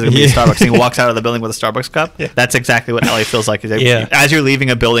quick because this is going to be a Starbucks. And he walks out of the building with a Starbucks cup. Yeah. That's exactly what LA feels like. As you're leaving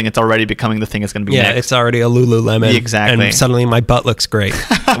a building, it's already becoming the thing it's going to be next. It's already a Lululemon. Exactly. And suddenly my butt looks great.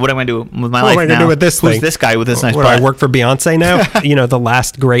 What am I going to do with my life now? What am I going to do with this thing? Who's this guy with this nice butt? I work for Beyonce now? The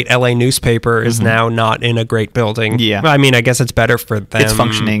last great LA newspaper is now not in a great building. Yeah. I mean, I guess it's better for them. It's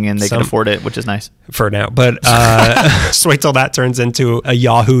functioning and they can afford it, which is nice. For now. But just wait till that turns into a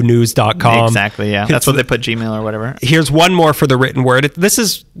yahoonews.com. Exactly, yeah. That's what they put Gmail or whatever. Here's one more for the written word. This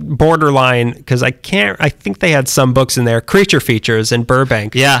is borderline because I think they had some books in there. Creature Features in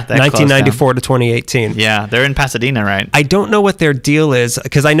Burbank. Yeah, 1994 to 2018. Yeah, they're in Pasadena, right? I don't know what their deal is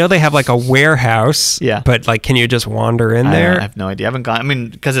because I know they have like a warehouse. Yeah. But like, can you just wander in there? I have no idea. I haven't gone. I mean,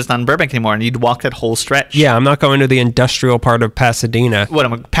 because it's not in Burbank anymore and you'd walk that whole stretch. Yeah, I'm not going to the industrial part of Pasadena. What,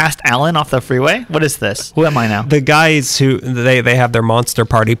 I'm past Allen off the freeway? What is this? Who am I now? The guys who they have their Monster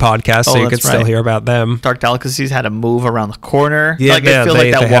Party podcast, so you can still hear about them. Dark Delicacies had to move around the corner. Yeah, like, I feel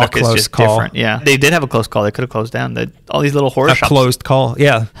like that walk is just call. different. Yeah, they did have a close call. They could have closed down. All these little horror shops. A closed call,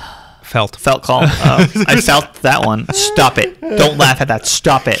 yeah. Felt call. I felt that one. Stop it. Don't laugh at that.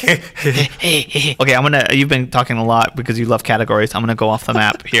 Stop it. Okay, you've been talking a lot because you love categories. I'm going to go off the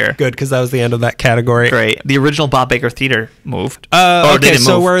map here. Good, because that was the end of that category. Great. The original Bob Baker Theater moved. Okay,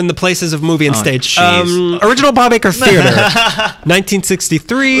 so we're in the places of movie and stage. Original Bob Baker Theater,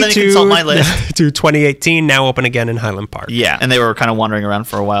 1963 to 2018, now open again in Highland Park. Yeah, and they were kind of wandering around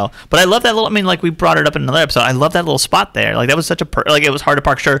for a while. But I love that little, we brought it up in another episode. I love that little spot there. Like, that was such a, it was hard to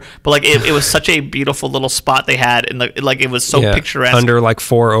park, sure, but like, it was such a beautiful little spot they had, and it was so picturesque. Under like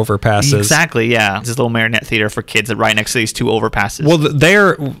 4 overpasses. Exactly, yeah. This little marionette theater for kids right next to these 2 overpasses. Well,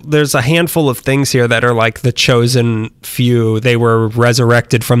 there's a handful of things here that are like the chosen few. They were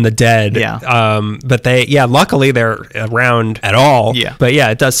resurrected from the dead. Yeah. But luckily they're around at all. Yeah. But yeah,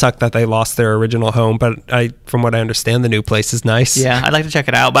 it does suck that they lost their original home. But from what I understand, the new place is nice. Yeah, I'd like to check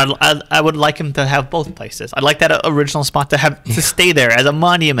it out, but I would like him to have both places. I'd like that original spot to stay there as a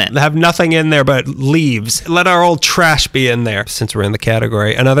monument. Have nothing in there but leaves. Let our old trash be in there, since we're in the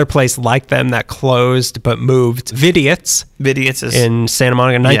category. Another place like them that closed but moved, Vidiots. Vidiots is in Santa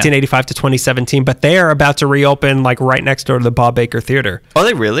Monica, 1985 to 2017, but they are about to reopen like right next door to the Bob Baker Theater. Oh,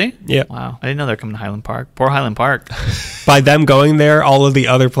 they really? Yeah. Wow. I didn't know they're coming to Highland Park. Poor Highland Park. By them going there, all of the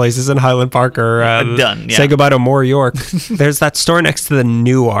other places in Highland Park are done. Yeah. Say goodbye to More York. There's that store next to the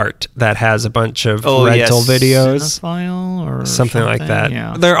New Art that has a bunch of rental videos. Cinephile or something like that.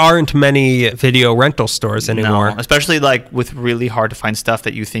 Yeah. There aren't many video rental stores anymore. No, especially like with really hard to find stuff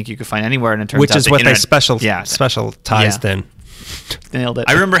that you think you could find anywhere, and it turns out which is what they specialized in. Nailed it.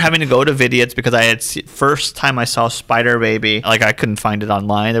 I remember having to go to Vidiots because first time I saw Spider Baby, like I couldn't find it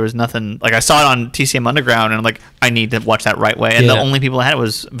online. There was nothing, like I saw it on TCM Underground, and I'm like, I need to watch that right way. And the only people I had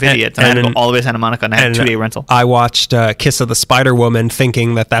was Vidiots, and I had to go all the way to Santa Monica, and I had a 2-day rental. I watched Kiss of the Spider Woman,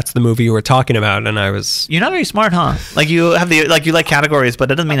 thinking that that's the movie you were talking about, and I was. You're not very smart, huh? Like you have you like categories, but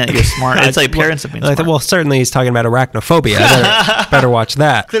that doesn't mean that you're smart. It's like appearance of being smart. Well, certainly he's talking about arachnophobia. I better watch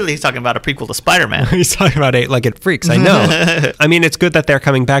that. Clearly, he's talking about a prequel to Spider-Man. He's talking about 8-Legged Freaks. I know. I mean, it's good that they're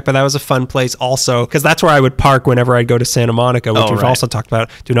coming back, but that was a fun place also, because that's where I would park whenever I'd go to Santa Monica, which we've also talked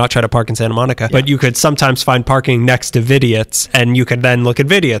about. Do not try to park in Santa Monica. But you could sometimes find parking next to Vidiots, and you could then look at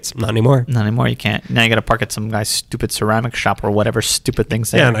Vidiots. Not anymore. Not anymore. You can't. Now you got to park at some guy's stupid ceramic shop or whatever stupid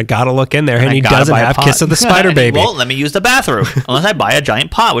things there. Yeah, and I got to look in there, and he doesn't have Kiss of the Spider Baby. Well, let me use the bathroom. Unless I buy a giant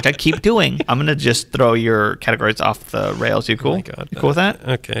pot, which I keep doing. I'm going to just throw your categories off the rails. You cool? Oh my God. You cool with that?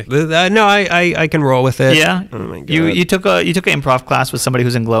 Okay. No, I can roll with it. Yeah. Oh my God. You took an improv class with somebody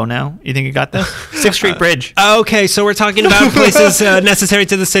who's in Glow now. You think you got this? 6th Street Bridge. Okay, so we're talking about places necessary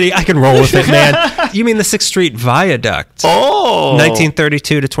to the city. I can roll with it, man. You mean the 6th Street Viaduct? Oh.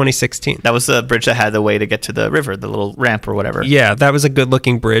 1932 to 2016. That was the bridge that had the way to get to the river, the little ramp or whatever. Yeah, that was a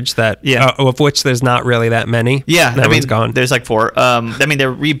good-looking bridge that, of which there's not really that many. Yeah, that one's gone. There's like 4.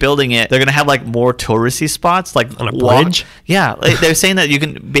 They're rebuilding it. They're going to have like more touristy spots, like on a bridge. Yeah, they're saying that you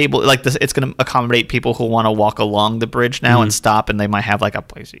can be able, like this. It's going to accommodate people who want to walk along the bridge now and stop, and they might have like a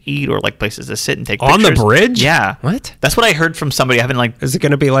place to eat or like places to sit and take pictures. On the bridge? Yeah. What? That's what I heard from somebody. I haven't like. Is it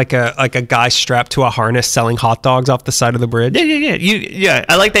going to be like a guy strapped to a harness selling hot dogs off the side of the bridge? Yeah.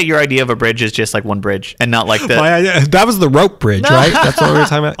 I like that your idea of a bridge is just like one bridge and not like the. That was the rope bridge, right? That's what we were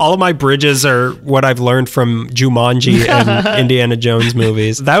talking about. All of my bridges are what I've learned from Jumanji and Indiana Jones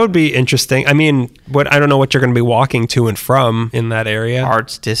movies. That would be interesting. I mean, I don't know what you're going to be walking to and from in that area.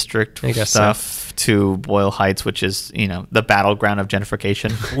 Arts District stuff. To Boyle Heights, which is, the battleground of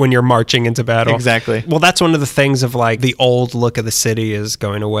gentrification. When you're marching into battle. Exactly. Well, that's one of the things of like the old look of the city is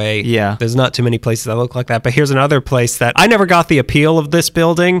going away. Yeah. There's not too many places that look like that. But here's another place that I never got the appeal of this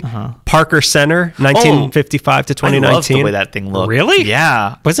building. Parker Center, 1955 to 2019. I love the way that thing looked. Really?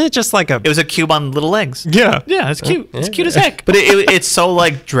 Yeah. Wasn't it just like It was a cube on little legs. Yeah. Yeah, it's cute. It's cute as heck. But it's so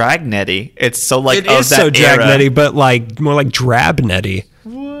like Dragnetty. It's so like It is so Dragnetty, but like more like Drabnetty.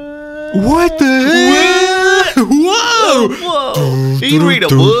 What the hell? Whoa! You read a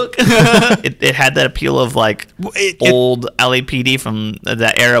book. It had that appeal of like old LAPD from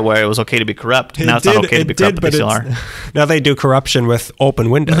that era where it was okay to be corrupt. Now it's not okay to be corrupt, but they still are. Now they do corruption with open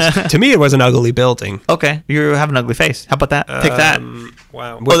windows. To me, it was an ugly building. Okay, you have an ugly face. How about that? Take that.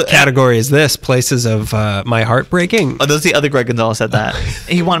 Wow. What category is this? Places of my heart breaking? Oh, those the other Greg Gonzalez said that.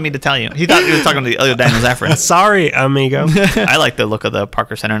 He wanted me to tell you. He thought he was talking to the other Daniel Zafran. Sorry, amigo. I like the look of the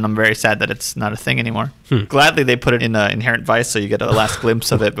Parker Center, and I'm very sad that it's not a thing anymore. Gladly, they put it in Inherent Vice, so you get a last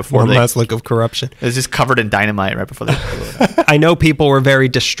glimpse of it before last look of corruption. It was just covered in dynamite right before they blew it up. I know people were very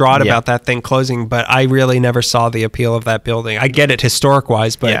distraught about that thing closing, but I really never saw the appeal of that building. I get it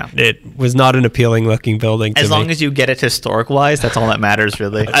historic-wise, but it was not an appealing-looking building to me. As long as you get it historic-wise, that's all that matters,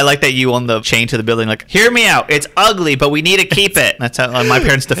 really. I like that you own the chain to the building. Like, hear me out. It's ugly, but we need to keep it. That's how my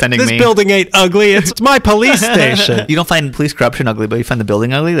parents defending this me. This building ain't ugly. It's my police station. You don't find police corruption ugly, but you find the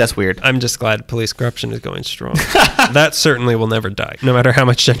building ugly? That's weird. I'm just glad police corruption is going strong. That certainly will never die, no matter how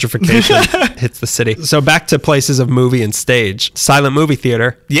much gentrification hits the city. So back to places of movie and stage. Silent movie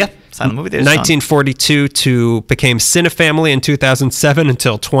theater. Yeah. Silent movie theater. 1942 to became Cinefamily in 2007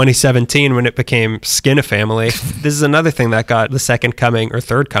 until 2017 when it became Skinefamily. This is another thing that got the second coming or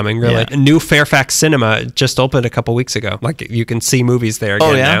third coming, really. Yeah. New Fairfax Cinema just opened a couple weeks ago. Like, you can see movies there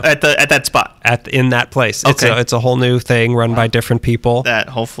again now. At that spot. In that place. Okay. It's a whole new thing run by different people. That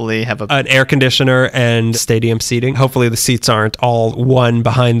hopefully have an air conditioner and stadium seating. Hopefully the seats aren't all one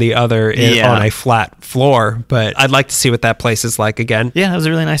behind the other on a flat floor, but I'd like to see what that place is like again. Yeah, that was a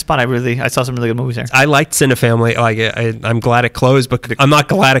really nice spot. I saw some really good movies there. I liked Cinefamily. Like, I'm glad it closed, but I'm not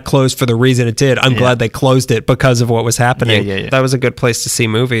glad it closed for the reason it did. I'm glad they closed it because of what was happening. Yeah. That was a good place to see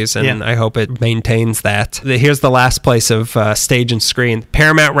movies, and I hope it maintains that. Here's the last place of stage and screen.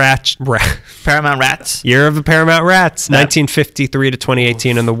 Paramount Rats. Year of the Paramount Rats. 1953 to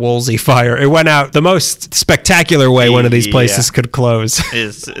 2018 in the Woolsey fire. It went out the most spectacular way one of these places could close.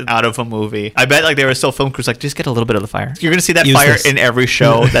 Is out of a movie. I bet there were still film crews like, just get a little bit of the fire. You're going to see that fire in every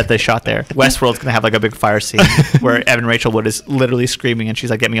show that they shot there. Westworld's going to have like a big fire scene where Evan Rachel Wood is literally screaming and she's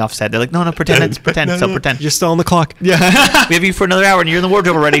like, get me off set. They're like, no, pretend. It's pretend. Pretend. You're still on the clock. Yeah. We have you for another hour and you're in the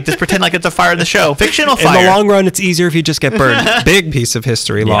wardrobe already. Just pretend like it's a fire in the show. Fictional fire. In the long run, it's easier if you just get burned. Big piece of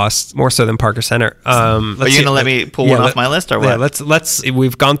history lost, more so than Parker Center. Are you going to let me pull one off my list or what? Yeah, let's.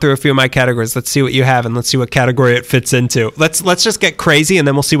 We've gone through a few of my categories. Let's see what you have and let's see what category it fits into. Let's just get crazy and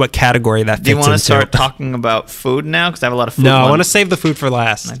then we'll see what category that fits into. Do you want to start talking about food now? Because I have a lot of food. No, I want to save the food for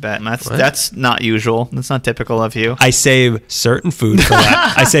last. I bet. That's not usual. That's not typical of you. I save certain food for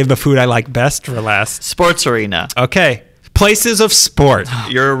last. I save the food I like best for last. Sports arena. Okay. Places of sport.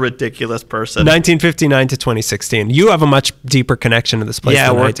 You're a ridiculous person. 1959 to 2016. You have a much deeper connection to this place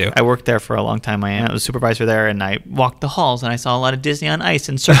than I do. I worked there for a long time. I was a supervisor there, and I walked the halls, and I saw a lot of Disney on Ice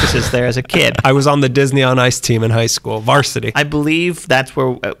and circuses there as a kid. I was on the Disney on Ice team in high school, varsity. I believe that's where,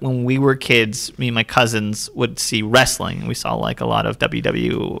 when we were kids, me and my cousins would see wrestling. We saw like a lot of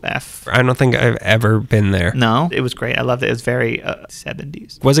WWF. I don't think I've ever been there. No, it was great. I loved it. It was very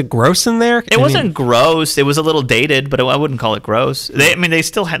 70s. Was it gross in there? It wasn't gross. It was a little dated, but I wouldn't call it gross. They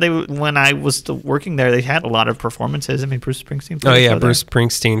still had. When I was still working there, they had a lot of performances. I mean, Bruce Springsteen. Bruce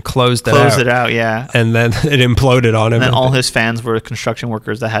Springsteen closed it out. Yeah, and then it imploded on him. And then all his fans were construction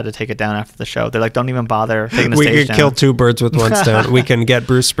workers that had to take it down after the show. They're like, don't even bother taking the stage down. We can kill two birds with one stone. We can get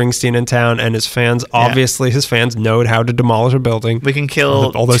Bruce Springsteen in town, and his fans. Obviously, his fans know how to demolish a building. We can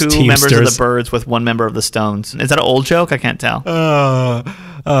kill all those two members of the Birds with one member of the Stones. Is that an old joke? I can't tell.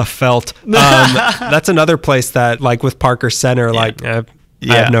 Felt. That's another place that, like with Parker Center,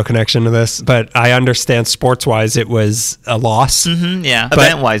 I have no connection to this, but I understand sports-wise it was a loss. Mm-hmm, yeah,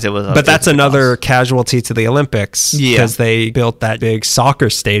 event-wise it was a But that's another casualty to the Olympics because they built that big soccer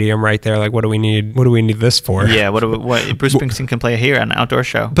stadium right there. Like, what do we need this for? Yeah, what Bruce Springsteen can play here on an outdoor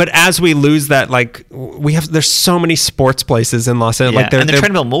show. But as we lose that, like, there's so many sports places in Los Angeles. Yeah, and they're trying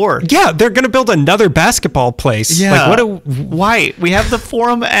to build more. Yeah, they're going to build another basketball place. Yeah. Like, why? We have the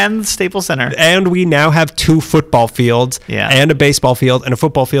Forum and the Staples Center. And we now have 2 football fields and a baseball field and a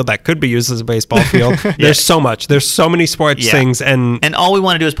football field that could be used as a baseball field. There's so much. There's so many sports things. And all we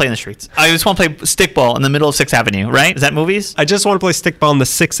want to do is play in the streets. I just want to play stickball in the middle of 6th Avenue, right? Is that movies? I just want to play stickball in the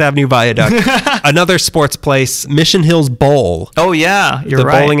 6th Avenue Viaduct. Another sports place, Mission Hills Bowl. Oh, yeah. You're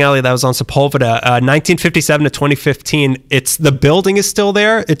right. The bowling alley that was on Sepulveda. 1957 to 2015. The building is still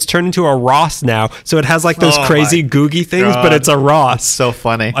there. It's turned into a Ross now. So it has like those crazy googie things, but it's a Ross. It's so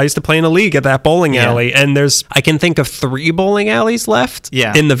funny. I used to play in a league at that bowling alley. And I can think of 3 bowling alleys left.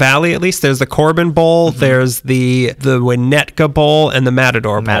 Yeah. In the valley, at least. There's the Corbin Bowl, there's the Winnetka Bowl, and the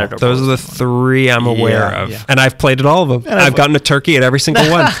Matador Bowl. Those are the 3 I'm aware of. Yeah. And I've played at all of them. And I've gotten a turkey at every single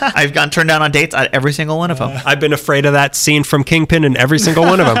one. I've gotten turned down on dates at every single one of them. I've been afraid of that scene from Kingpin in every single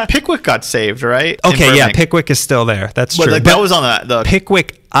one of them. Pickwick got saved, right? Okay, yeah, Pickwick is still there. That's true. That was on the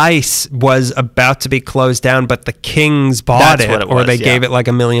Pickwick Ice was about to be closed down, but the Kings bought it, or they gave it like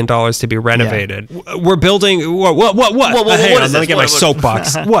 $1 million to be renovated. Yeah. We're building what? Let me get my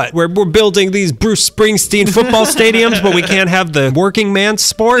soapbox. What? We're building these Bruce Springsteen football stadiums, but we can't have the working man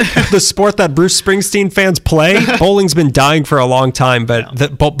sport, the sport that Bruce Springsteen fans play. Bowling's been dying for a long time,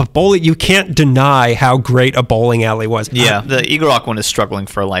 but bowling, you can't deny how great a bowling alley was. Yeah, the Eagle Rock one is struggling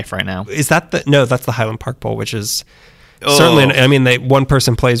for life right now. Is that that's the Highland Park Bowl, which is certainly. I mean, one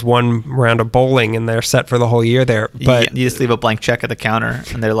person plays one round of bowling and they're set for the whole year there. But you just leave a blank check at the counter,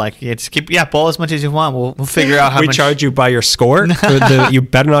 and they're like, bowl as much as you want. We'll figure out how we much. Charge you by your score. You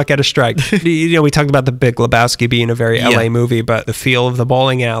better not get a strike. We talked about The Big Lebowski being a very LA movie, but the feel of the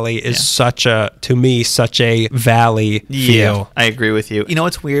bowling alley is such a valley feel. I agree with you. You know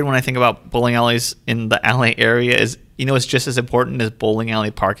what's weird when I think about bowling alleys in the LA area is, it's just as important as bowling alley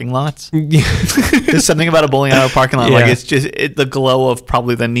parking lots. There's something about a bowling alley parking lot. Like it's just the glow of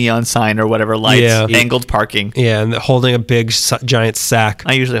probably the neon sign or whatever lights, angled parking. Yeah, and holding a big giant sack.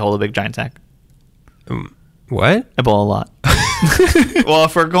 I usually hold a big giant sack. What? I bowl a lot. Well,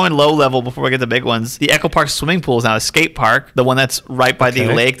 if we're going low level before we get the big ones, the Echo Park swimming pool is now a skate park. The one that's right by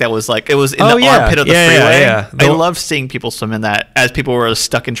the lake that was it was in the armpit of the freeway. I love seeing people swim in that as people were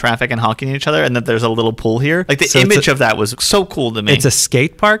stuck in traffic and honking at each other, and that there's a little pool here. Like the image of that was so cool to me. It's a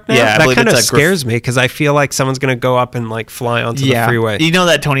skate park now? Yeah, that kind of scares me because I feel like someone's going to go up and fly onto the freeway. You know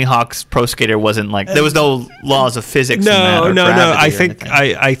that Tony Hawk's Pro Skater wasn't there was no laws of physics. No. I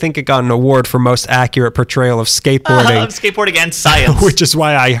think it got an award for most accurate portrayal of skateboarding. Skateboarding and science. Which is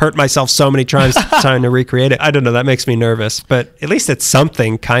why I hurt myself so many times trying to recreate it. I don't know. That makes me nervous. But at least it's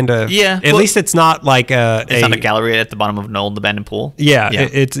something kind of. Yeah. At least it's not like it's not a gallery at the bottom of an old abandoned pool. Yeah.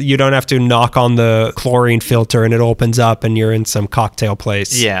 It's you don't have to knock on the chlorine filter and it opens up and you're in some cocktail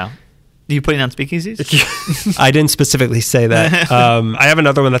place. Yeah. Are you putting on speakeasies? I didn't specifically say that. I have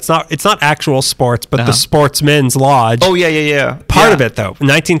another one it's not actual sports, but the Sportsman's Lodge. Oh, yeah. Part of it, though.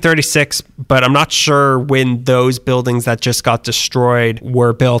 1936, but I'm not sure when those buildings that just got destroyed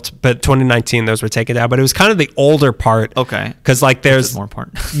were built, but 2019, those were taken down. But it was kind of the older part. Okay. Because, there's more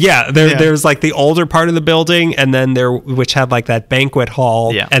important. Yeah, there's, the older part of the building, and then which had, that banquet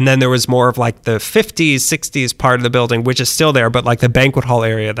hall. Yeah. And then there was more of, the 50s, 60s part of the building, which is still there, but, the banquet hall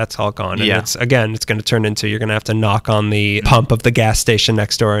area, that's all gone. And it's going to turn into, you're going to have to knock on the pump of the gas station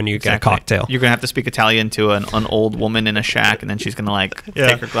next door and you get a cocktail. You're going to have to speak Italian to an old woman in a shack, and then she's going to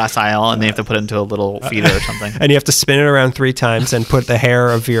take her glass aisle, and they have to put it into a little feeder or something. And you have to spin it around 3 times and put the hair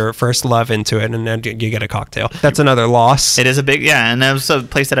of your first love into it, and then you get a cocktail. That's another loss. It is a big, and that was a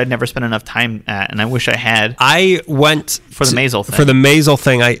place that I'd never spent enough time at, and I wish I had. I went for the Maisel thing. For the Maisel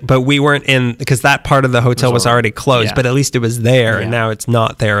thing, but we weren't in, because that part of the hotel was already closed, but at least it was there, and now it's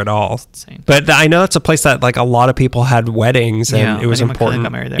not there at all. Insane. But I know it's a place that a lot of people had weddings, and it was important.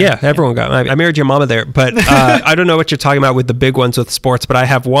 Got married there. Yeah, everyone got married. I married your mama there, but I don't know what you're talking about with the big ones with sports, but I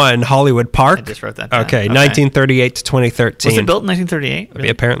have one, Hollywood Park. I just wrote that down. Okay, 1938 to 2013. Was it built in 1938? Really?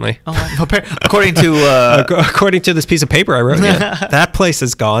 Apparently. According to according to this piece of paper I wrote. That place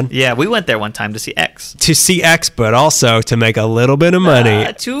is gone. Yeah, we went there one time to see X. But also to make a little bit of money.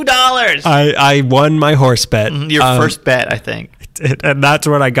 $2. I won my horse bet. Your first bet, I think. And that's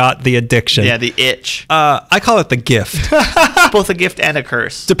when I got the addiction. Yeah, the itch. I call it the gift. Both a gift and a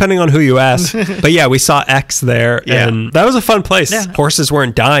curse. Depending on who you ask. But yeah, we saw X there, and that was a fun place. Yeah. Horses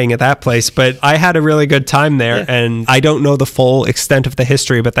weren't dying at that place, but I had a really good time there, and I don't know the full extent of the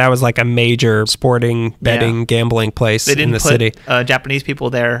history, but that was a major sporting, betting, gambling place in the city. Japanese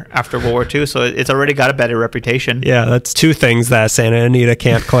people there after World War II, so it's already got a better reputation. Yeah, that's 2 things that Santa Anita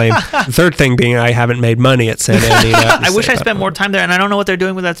can't claim. The third thing being I haven't made money at Santa Anita. I wish I spent more time there, and I don't know what they're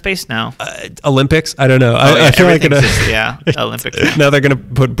doing with that space now. Olympics? I don't know. I feel like Olympics. Now they're going to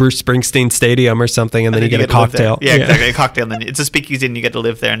put Bruce Springsteen Stadium or something, and then you get a cocktail. Yeah, exactly. A cocktail, and then it's a speakeasy, and you get to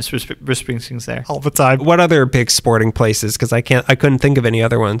live there, and Bruce Springsteen's there all the time. What other big sporting places? Because I couldn't think of any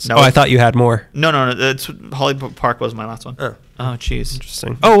other ones. No, I thought you had more. No. Hollywood Park was my last one. Oh, jeez.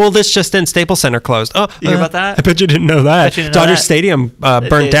 Interesting. Oh, well, this just in, Staples Center closed. Oh, you hear about that? I bet you didn't know that. Dodger Stadium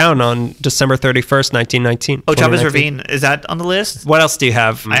burnt down on December 31st, 1919. Oh, Chavez Ravine. Is that on the list? What else do you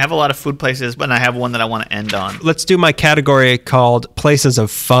have? I have a lot of food places, but I have one that I want to end on. Let's do my category called Places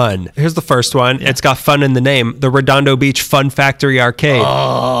of Fun. Here's the first one. Yeah. It's got fun in the name. The Redondo Beach Fun Factory Arcade.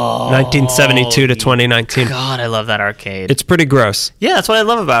 1972 to 2019. God, I love that arcade. It's pretty gross. Yeah, that's what I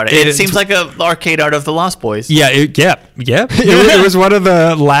love about it. It seems like an arcade out of the Lost Boys. Yeah. It was one of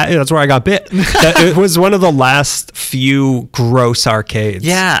the that's where I got bit. It was one of the last few gross arcades.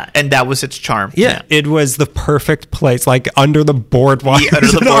 Yeah, and that was its charm. Yeah. It was the perfect place, under the boardwalk. Under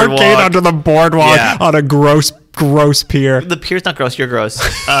the boardwalk. Arcade under the boardwalk on a gross gross pier. The pier's not gross. You're gross.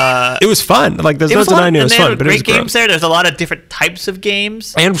 It was fun. Like, there's no denying it was fun, but it was great games gross. there. There's a lot of different types of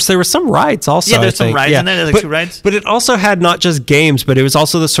games. And there were some rides also. Yeah, there's some rides in there. There's like 2 rides. But it also had not just games, but it was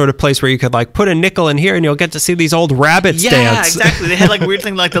also the sort of place where you could like put a nickel in here and you'll get to see these old rabbits dance. Yeah, exactly. They had like weird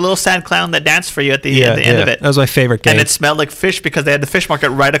thing like the little sad clown that danced for you at the end of it. That was my favorite game. And it smelled like fish because they had the fish market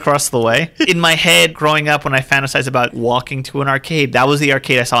right across the way. In my head, growing up, when I fantasized about walking to an arcade, that was the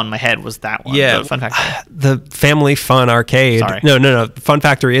arcade I saw in my head, was that one. Yeah. The Fun Factory. The Family Fun Arcade. Sorry. No. Fun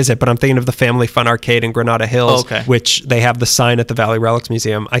Factory is it, but I'm thinking of the Family Fun Arcade in Granada Hills, okay. which they have the sign at the Valley Relics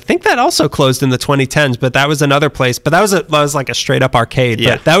Museum. I think that also closed in the 2010s, but that was another place. But that was like a straight up arcade.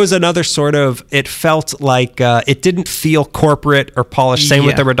 Yeah. But that was another sort of, it felt like it didn't feel corporate or polished. Same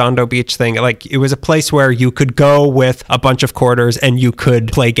with the Redondo Beach thing. Like, it was a place where you could go with a bunch of quarters and you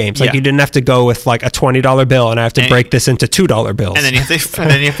could play games. Like, you didn't have to go with like a $20 bill and I have to break this into $2 bills. And then you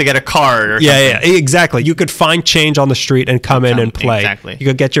have to get a card or something. Yeah, exactly. You could find change on the street and come in and play. Exactly. You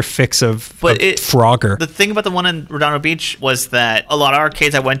could get your fix of Frogger. The thing about the one in Redondo Beach was that a lot of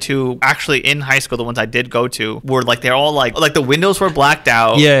arcades I went to, actually in high school, the ones I did go to, were like, they're all like the windows were blacked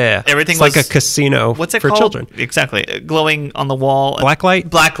out. Yeah. Everything it's was like a casino what's it for called? children. Exactly. Glowing on the wall. Blacklight?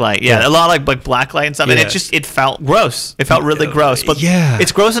 Blacklight, yeah. A lot of like blacklight and stuff. And it felt gross. It felt really gross. But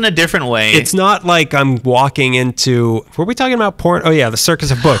it's gross in a different way. It's not like I'm walking into... Were we talking about porn? Oh, yeah, the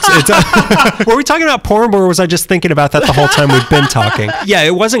Circus of Books. Were we talking about porn, or was I just thinking about that the whole time we've been talking? Yeah,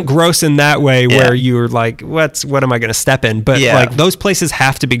 it wasn't gross in that way where you were like, what am I going to step in? But like, those places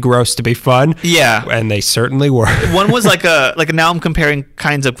have to be gross to be fun. Yeah. And they certainly were. One was like now I'm comparing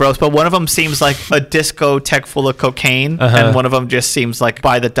kinds of gross, but one of them seems like a discotheque full of cocaine, and one of them just seems like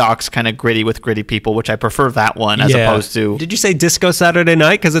by the docks, kind of gritty with gritty people, which I prefer that one as opposed to... Did you say Disco Saturday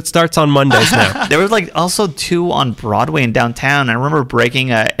Night? Because it starts on Mondays now. There was like also 2 on Broadway in downtown. I remember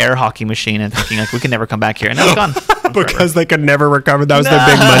breaking an air hockey machine and thinking like, we can never come back here, and that was gone. Because they could never recover. That was their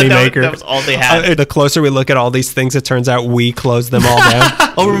big money maker. That was all they had. The closer we look at all these things, it turns out we closed them all down.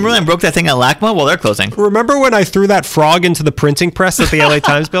 Oh, remember when I broke that thing at LACMA? Well, they're closing. Remember when I threw that frog into the printing press at the LA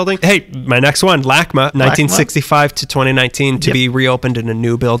Times building? Hey, my next one, LACMA, 1965 to 2019, to be reopened in a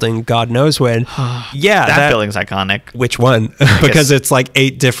new building, God knows when. Yeah. That building's iconic. Which one? Because it's like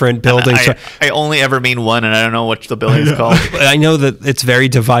 8 different buildings. I only ever mean one, and I don't know what the building's called. I know that it's very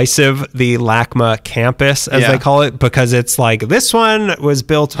divisive, the LACMA campus, as they call it, because it's like, this one was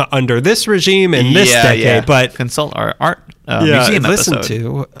built under this regime in this decade, but... Consult our art museum listen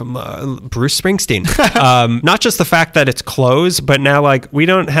episode. to Bruce Springsteen. Not just the fact that it's closed, but now like we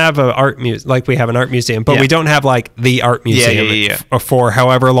don't have an art museum, like we have an art museum, but we don't have like the art museum for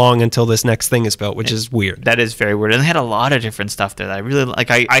however long until this next thing is built, which is weird. That is very weird. And they had a lot of different stuff there that I really like.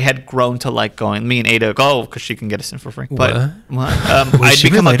 I had grown to like going. Me and Ada go because she can get us in for free. But was she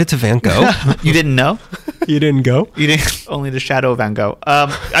related to Van Gogh? You didn't know? You didn't go? You didn't. Only the shadow of Van Gogh.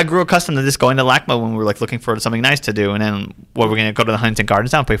 I grew accustomed to just going to LACMA when we were like looking for something nice to do, and then what we're gonna go to the Huntington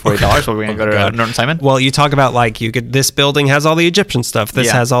Gardens now and pay $40. What we're gonna go to Norton Simon? Well, you talk about like this building has all the Egyptian stuff.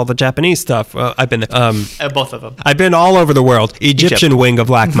 This has all the Japanese stuff. I've been there. Both of them. I've been all over the world. Egyptian wing of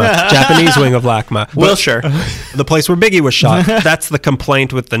LACMA, Japanese wing of LACMA. Wilshire, the place where Biggie was shot. That's the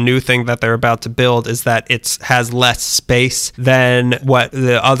complaint with the new thing that they're about to build, is that it has less space than what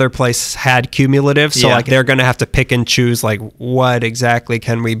the other place had cumulative. So like they're gonna have to pick and choose like what exactly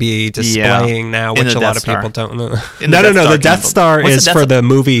can we be displaying now, which a lot of people don't know. No. The Death Star is for the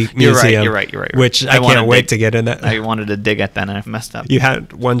movie museum. You're right. Which I can't wait to get in that. I wanted to dig at that and I messed up. You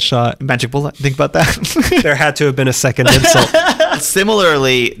had one shot. Magic bullet. Think about that. There had to have been a second insult.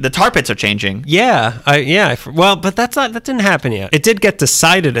 Similarly, the tar pits are changing. Yeah. Well, but that didn't happen yet. It did get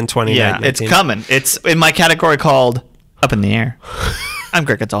decided in 2019. Yeah, it's coming. It's in my category called Up in the Air. I'm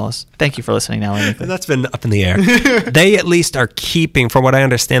Greg Gonzalez. Thank you for listening now. That's been up in the air. They at least are keeping, from what I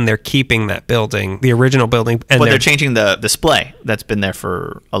understand, they're keeping that building, the original building. And they're changing the display that's been there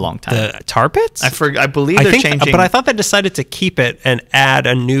for a long time. The tar pits? I believe they're changing. But I thought they decided to keep it and add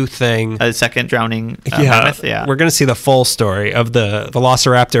a new thing. A second drowning mammoth. Yeah. We're going to see the full story of the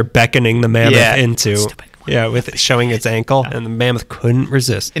velociraptor beckoning the mammoth into... Stupid. Yeah, with it showing its ankle, and the mammoth couldn't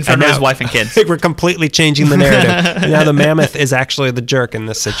resist. In front of his wife and kids. We're completely changing the narrative. Now the mammoth is actually the jerk in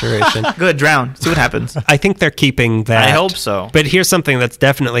this situation. Good, drown. See what happens. I think they're keeping that. I hope so. But here's something that's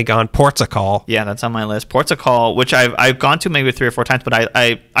definitely gone. Portugal. Yeah, that's on my list. Portugal, which I've gone to maybe 3 or 4 times, but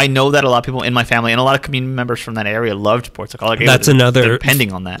I know that a lot of people in my family and a lot of community members from that area loved Portugal. Like, that's another...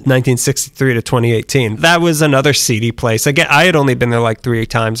 depending on that. 1963 to 2018. That was another seedy place. Again, I had only been there like 3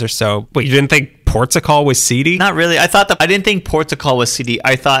 times or so. But you didn't think Portugal was seedy? Not really. I didn't think Portugal was seedy.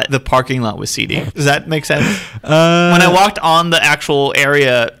 I thought the parking lot was seedy. Does that make sense? When I walked on the actual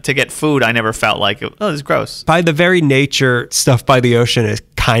area to get food, I never felt like, this is gross. By the very nature, stuff by the ocean is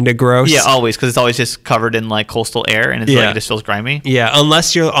kind of gross. Yeah, always, because it's always just covered in like coastal air and it's like, it just feels grimy. Yeah,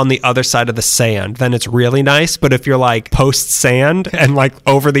 unless you're on the other side of the sand, then it's really nice. But if you're like post sand and like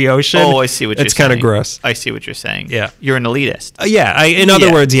over the ocean, I see what you're saying. It's kind of gross. I see what you're saying. Yeah. You're an elitist. In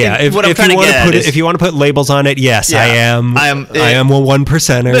other words, yeah. If you want to put labels on it, yes, I am. I am a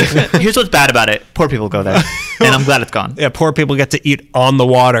 1%er. Here's what's bad about it. Poor people go there. And I'm glad it's gone. Yeah, poor people get to eat on the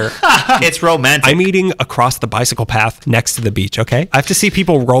water. It's romantic. I'm eating across the bicycle path next to the beach, okay? I have to see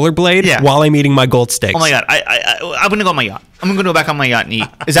people rollerblade while I'm eating my gold steaks. Oh my God. I'm going to go on my yacht. I'm going to go back on my yacht and eat.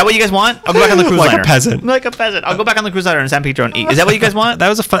 Is that what you guys want? I'll go back on the cruise liner. Like a peasant. I'll go back on the cruise liner in San Pedro and eat. Is that what you guys want? That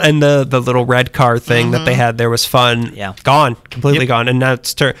was a fun, and the little red car thing that they had there was fun. Yeah. Gone. Completely gone. And now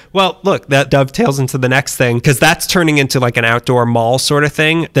it's well, look, that dovetails into the next thing, because that's turning into like an outdoor mall sort of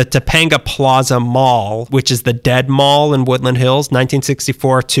thing. The Topanga Plaza Mall, which is the dead mall in Woodland Hills,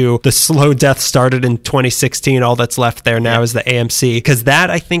 1964 to the slow death started in 2016. All that's left there now is the AMC, because that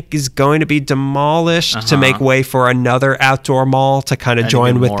I think is going to be demolished to make way for another outdoor mall to kind of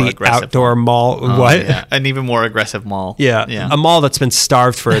join with the outdoor mall. What? Yeah. An even more aggressive mall. Yeah. A mall that's been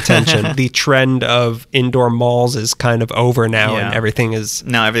starved for attention. The trend of indoor malls is kind of over now, and everything's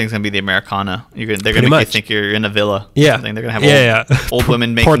going to be the Americana. They're going to make you think you're in a villa. Yeah. They're going to have old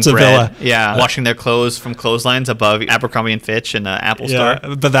women making Ports bread. Villa. Yeah. Washing their clothes from clotheslines above Abercrombie & Fitch and Apple Store.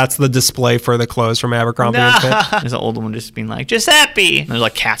 But that's the display for the clothes from Abercrombie & Fitch. There's an old woman just being like, Giuseppe. And there's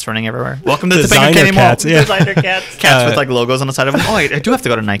like cats running everywhere. Welcome to the Designer Topanga cats. Mall. Designer cats. Cats with like logos on the side of them. Oh, wait, I do have to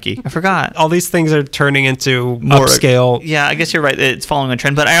go to Nike. I forgot. All these things are turning into more upscale. Yeah, I guess you're right. It's following a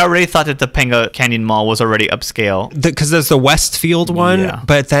trend, but I already thought that the Topanga Canyon Mall was already upscale. Because there's the Westfield one,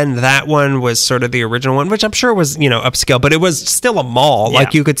 but then that one was sort of the original one, which I'm sure was, upscale, but it was still a mall. Yeah.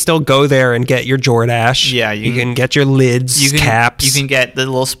 Like you could still go there and get your Jordache. Yeah. You can get your lids, caps. You can get the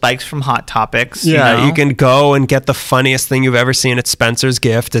little spikes from Hot Topics. Yeah, you can go and get the funniest thing you've ever seen at Spencer's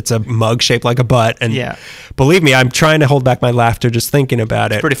Gift. It's a mug shaped like a butt. And believe me, I'm trying to hold back my laughter just thinking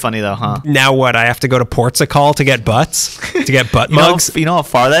about it. It's pretty funny though, huh? Now what? I have to go to Portugal to get butts? To get butt mugs? You know how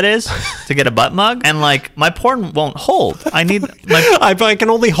far that is to get a butt mug? And like, my porn won't hold. I need I can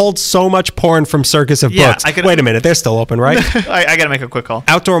only hold so much porn from Circus of Books. Wait a minute, they're still open, right? I gotta make a quick call.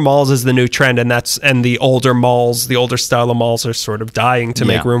 Outdoor malls is the new trend, and the older malls, the older style of malls are sort of dying to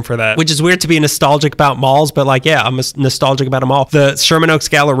make room for that. Which is weird to be nostalgic about malls, but I'm nostalgic about a mall. The Sherman Oaks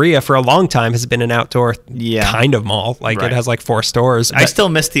Galleria for a long time has been an outdoor kind of mall. It has like 4 stores. I still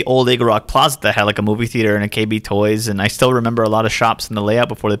miss the old Eagle Rock Plaza that had like a movie theater and a KB Toys, and I still remember a lot of shops in the layout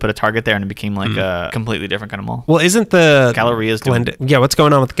before they put a Target there, and it became like a completely different kind of mall. Well, isn't the Galleria's what's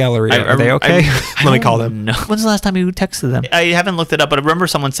going on with the Galleria? Are they okay? Let me call them. No. When's the last time you texted them? I haven't looked it up, but I remember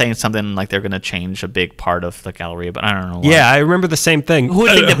someone saying something like they're going to change a big part of the Galleria, but I don't know why. Yeah, I remember the same thing. Who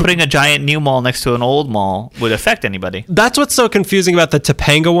would think that putting a giant new mall next to an old mall would affect anybody? That's what's so confusing about the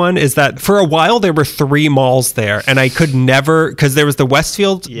Topanga one, is that for a while there were 3 malls there, and I could never, because there was the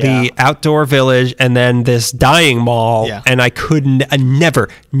Westfield, the Outdoor Village, and then this dying mall, and I could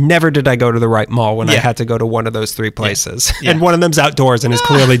never did I go to the right mall when I had to go to one of those 3 places. And one of them's outdoors and is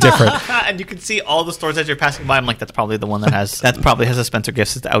clearly different. And you can see all the stores as you're passing by. I'm like, that's probably the one that has a Spencer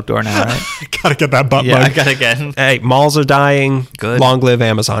Gifts. It's outdoor now, right? Gotta get that butt mug. I gotta get. Hey, malls are dying. Good. Long live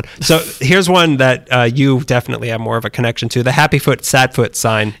Amazon. So here's one that you definitely have more of a connection to: the Happy Foot, Sad Foot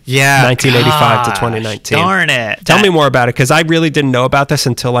sign. Yeah, 1985 to 2019. Darn it! Tell me more about it, because I really didn't know about this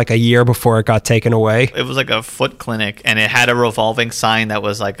until like a year before it got taken away. It was like a foot clinic, and it had a revolving sign that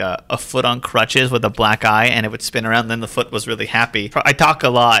was like a foot on crutches with a black eye, and it would spin around. And then the foot was really happy. I talk a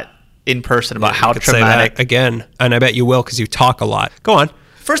lot in person about how traumatic. Again, and I bet you will, because you talk a lot. Go on.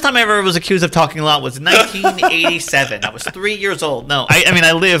 First time I ever was accused of talking a lot was 1987. I was 3 years old. No,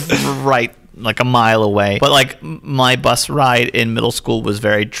 I live right like a mile away, but like my bus ride in middle school was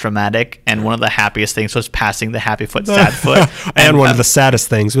very traumatic, and one of the happiest things was passing the Happy Foot, Sad Foot. And one of the saddest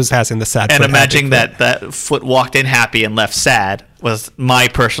things was passing the Sad Foot. And imagining that foot walked in happy and left sad was my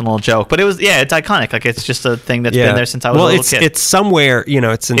personal joke. But it was, it's iconic. Like, it's just a thing that's been there since I was a little kid. It's somewhere,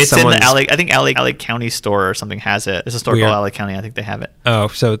 it's in in the LA, I think LA County store or something has it. There's a store called LA County. I think they have it. Oh,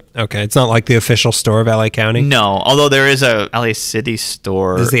 so, okay. It's not like the official store of LA County? No, although there is a LA City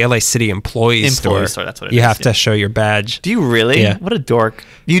store. There's the LA City employee store. That's what it is. You have to show your badge. Do you really? Yeah. What a dork.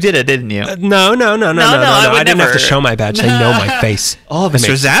 You did it, didn't you? No. I didn't have to show my badge. They know my face. Oh,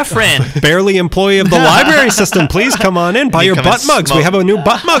 Mr. Zaffron. Barely employee of the library system. Please come on in. Buy your butt mugs. We have a new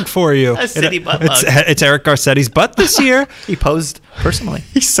butt mug for you. A city butt mug. It's Eric Garcetti's butt this year. He posed personally.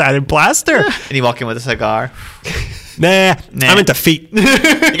 He sat in plaster. And he walked in with a cigar. Nah, I'm into feet.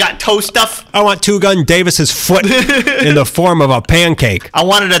 You got toe stuff? I want Two Gun Davis's foot in the form of a pancake. I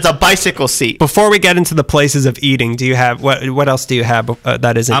want it as a bicycle seat. Before we get into the places of eating, do you have what else do you have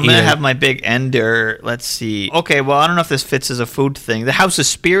that isn't I'm eating? gonna have my big ender. Let's see. Okay, well I don't know if this fits as a food thing. The House of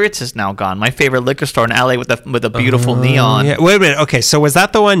Spirits is now gone. My favorite liquor store in LA with a beautiful neon. Yeah. Wait a minute. Okay, so was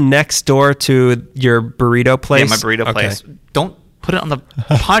that the one next door to your burrito place? Yeah, my burrito place. Don't put it on the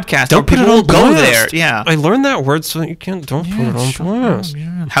podcast. Don't put it people on will go blast. there. Yeah. I learned that word so you can't. Don't put it on blast.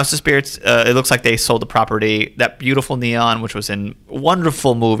 House of Spirits. It looks like they sold the property. That beautiful neon, which was in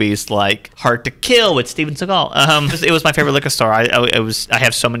wonderful movies like Hard to Kill with Steven Seagal. It was my favorite liquor store. I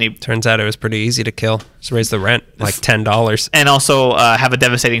have so many. Turns out it was pretty easy to kill. Just raise the rent like $10. And also have a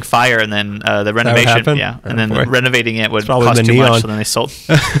devastating fire, and then the renovation. happen? Yeah, and Oh, then boy. renovating it would probably cost the too neon. much. So then they sold.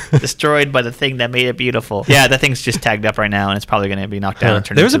 Destroyed by the thing that made it beautiful. Yeah, that thing's just tagged up right now, and it's probably going to be knocked down. And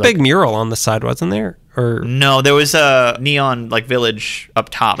turned There was a into, big mural on the side, wasn't there? Or No, there was a neon village up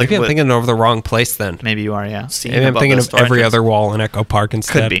top. maybe I'm thinking of the wrong place then. Maybe you are, yeah. Scene Maybe I'm above thinking the of store every entrance. other wall in Echo Park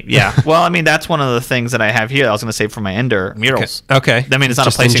instead. Could be, yeah. Well, I mean, that's one of the things that I have here. I was going to say for my ender murals. Okay. I mean, it's not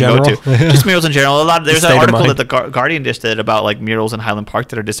Just a place in you can go general? to. Just murals in general. There's State an of article mind. that the Guardian just did about like murals in Highland Park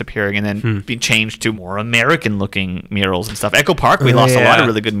that are disappearing and then being changed to more American-looking murals and stuff. Echo Park, we lost a lot of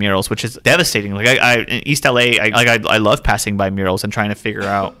really good murals, which is devastating. Like in East LA, I love passing by murals and trying to figure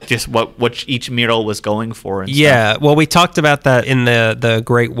out just what each mural was going for. And Yeah, well, we talked about that in the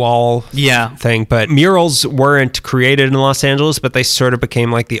Great Wall thing, but murals weren't created in Los Angeles, but they sort of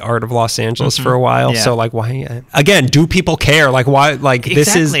became like the art of Los Angeles for a while. Yeah. So like, why? Again, do people care? Like, why? Like,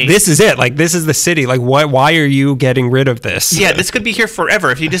 Exactly. this is it. Like, this is the city. Like, why are you getting rid of this? Yeah, this could be here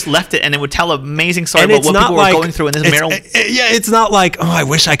forever if you just left it, and it would tell an amazing story And about it's what not people like were going through in this mural. It's not like, oh, I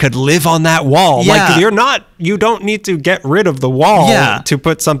wish I could live on that wall. Yeah. Like, you don't need to get rid of the wall to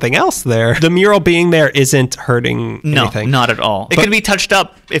put something else there. The mural being there isn't hurting anything. No, not at all. It can be touched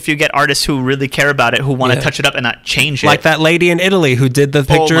up if you get artists who really care about it, who want to touch it up and not change it. Like that lady in Italy who did the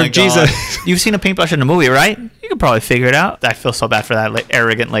picture my of Jesus. God. You've seen a paintbrush in a movie, right? You could probably figure it out. I feel so bad for that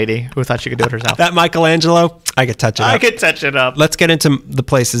arrogant lady who thought she could do it herself. That Michelangelo, I could touch it up. I could touch it up. Let's get into the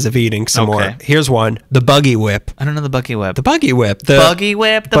places of eating some more. Here's one. The Buggy Whip. I don't know the Buggy Whip. The Buggy Whip. Buggy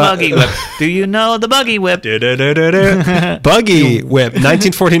Whip. The Buggy Whip. Do you know the Buggy Whip? Buggy Whip,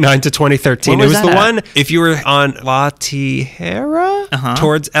 1949 to 2013. Where It was was the that one, if you were on La Tijera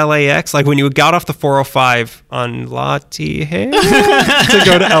towards LAX, like when you got off the 405 on La Tijera to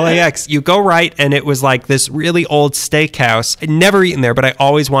go to LAX, you go right and it was like this really old steakhouse. I'd never eaten there, but I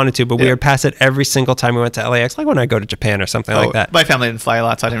always wanted to, but we would pass it every single time we went to LAX, like when I go to Japan or something like that. My family didn't fly a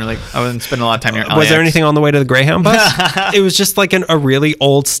lot, so I wouldn't spend a lot of time near LAX. Was there anything on the way to the Greyhound bus? It was just like a really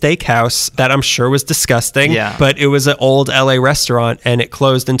old steakhouse that I'm sure was disgusting. Yeah. But it was an old LA restaurant and it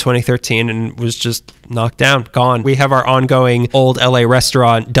closed in 2013 and was just knocked down, gone. We have our ongoing old LA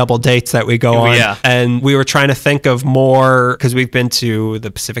restaurant double dates that we go on. Yeah. And we were trying to think of more, because we've been to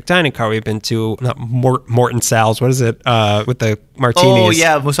the Pacific Dining Car. We've been to Morton Sal's. What is it? With the martinis. Oh,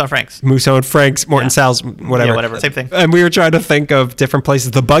 yeah, Musso and Frank's. Musso and Frank's, Morton Sal's, whatever. Yeah, whatever. Same thing. And we were trying to think of different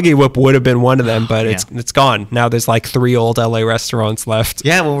places. The Buggy Whip would have been one of them, but it's gone. Now there's like 3 old LA restaurants left.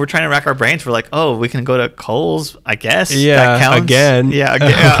 Yeah, when we're trying to rack our brains, we're like, oh, we can go to Kohl's, I guess. Yeah, that counts. again. Yeah,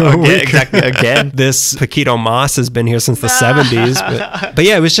 again, exactly, again. This Paquito Mas has been here since the 70s. But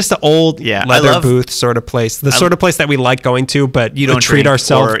yeah, it was just an old leather booth sort of place. The sort of place that we like going to, but you don't treat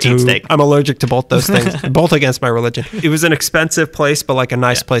ourselves to. Eat steak. I'm allergic to both those things, both against my religion. It was an expensive place, but like a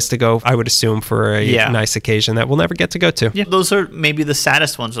nice place to go, I would assume, for a nice occasion that we'll never get to go to. Yeah, those are maybe the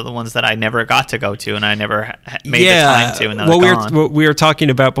saddest ones, are the ones that I never got to go to and I never made the time to. And then what we were talking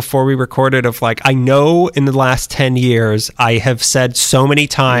about before we recorded of like, I know in the last 10 years, I have said so many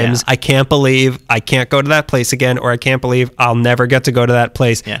times, I can't believe I can't go to that place again, or I can't believe I'll never get to go to that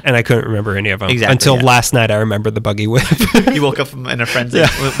place. Yeah. And I couldn't remember any of them. Until last night, I remembered the Buggy Whip. You woke up in a frenzy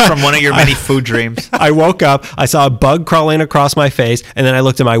from one of your many food dreams. I woke up, I saw a bug crawling across my face, and then I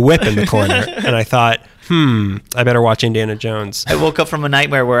looked at my whip in the corner, and I thought, I better watch Indiana Jones. I woke up from a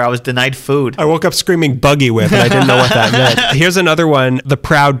nightmare where I was denied food. I woke up screaming Buggy Whip, and I didn't know what that meant. Here's another one, The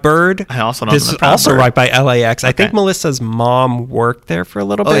Proud Bird. I also know this The Proud is also Bird. right by LAX. I think Melissa's mom worked there for a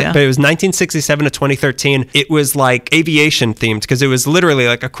little bit, but it was 1967 to 2013. It was like aviation themed because it was literally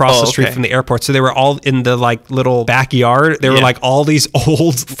like across the street from the airport. So they were all in the like little backyard. There were like all these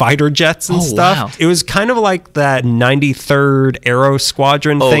old fighter jets and stuff. Wow. It was kind of like that 93rd Aero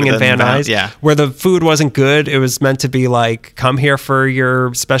Squadron thing in Van Nuys, where the food wasn't wasn't good. It was meant to be like, come here for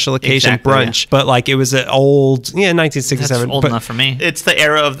your special occasion brunch. Yeah. But like, it was an old, 1967. That's old enough for me. It's the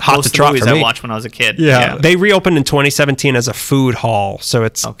era of most of the movies I watched when I was a kid. Yeah. They reopened in 2017 as a food hall. So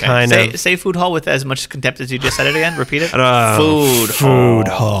it's kind of... Say food hall with as much contempt as you just said it again. Repeat it. Food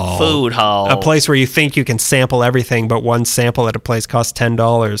hall. Food hall. A place where you think you can sample everything, but one sample at a place costs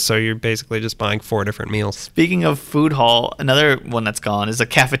 $10. So you're basically just buying 4 different meals. Speaking of food hall, another one that's gone is a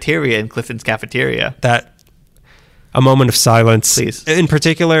cafeteria in Clifton's Cafeteria. A moment of silence. Please. In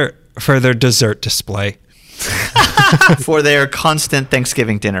particular, for their dessert display. For their constant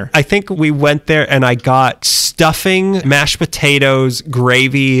Thanksgiving dinner. I think we went there and I got stuffing, mashed potatoes,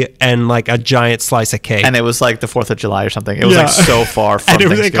 gravy, and like a giant slice of cake. And it was like the 4th of July or something. It was like so far from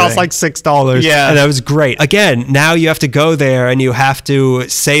Thanksgiving. It cost like $6. Yeah. And that was great. Again, now you have to go there and you have to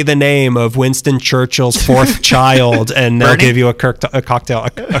say the name of Winston Churchill's 4th child and they'll give you a cocktail. A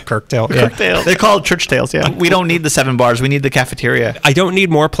Kirktail. Yeah. Kirktail. They call it church tales, yeah. We don't need the 7 bars. We need the cafeteria. I don't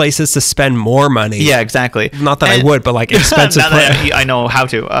need more places to spend more money. Yeah, exactly. Not that I would, but like expensive. I know how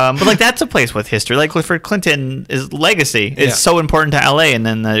to. But like that's a place with history. Like Clifford Clinton is legacy. It's so important to LA, and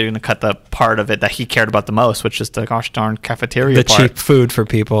then they're going to cut the part of it that he cared about the most, which is the gosh darn cafeteria. The part. Cheap food for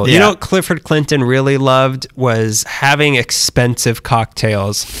people. Yeah. You know what Clifford Clinton really loved was having expensive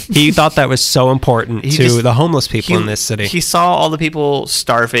cocktails. He thought that was so important to the homeless people in this city. He saw all the people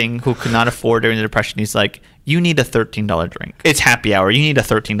starving who could not afford during the Depression. He's like, you need a $13 drink. It's happy hour. You need a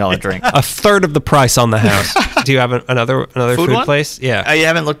 $13 drink. A third of the price on the house. Do you have another food place? Yeah. I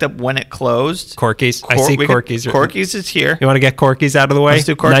haven't looked up when it closed. Corky's. I see Corky's. Corky's is here. You want to get Corky's out of the way? Let's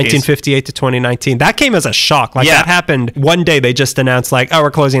do Corky's. 1958 to 2019. That came as a shock. Like that happened one day. They just announced like, oh,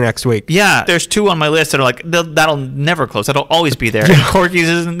 we're closing next week. Yeah. There's 2 on my list that are like, that'll never close. That'll always be there. And Corky's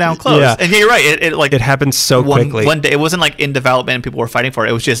isn't now closed. Yeah. And you're right. It happened so quickly. One day, it wasn't like in development and people were fighting for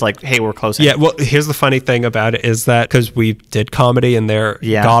it. It was just like, hey, we're closing. Yeah. Well, here's the funny thing about it is that because we did comedy in their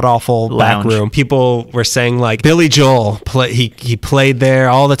god-awful back room, people were saying like Billy Joel he played there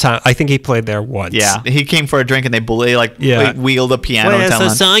all the time. I think he played there once. Yeah, he came for a drink and they wheeled a piano. Where's the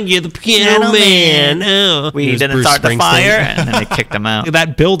song? You're the piano man. Oh. We didn't start the fire, and then they kicked him out.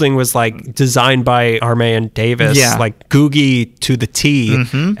 That building was like designed by Armand Davis, like Googie to the T.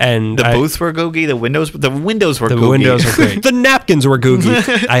 Mm-hmm. And the booths were Googie. The windows were Googie. The windows were great. The napkins were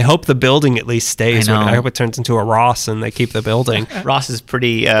Googie. I hope the building at least stays. I hope it turns into a Ross and they keep the building. Ross is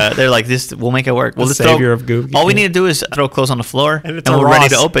pretty. They're like this. We'll make it work. We'll the savior of Googie. All we need to do is throw clothes on the floor, and we're ready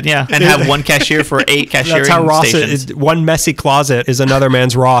to open. Yeah, and have one cashier for 8 cashiering stations. That's how Ross is. One messy closet is another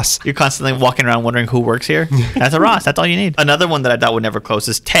man's Ross. You're constantly walking around wondering who works here. That's a Ross. That's all you need. Another one that I thought would never close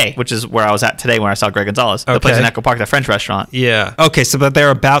is Tay, which is where I was at today when I saw Greg Gonzalez. The place in Echo Park, the French restaurant. Yeah. Okay, so but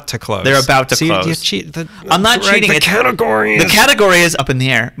they're about to close. They're about to close. You cheat. I'm not cheating. The category is up in the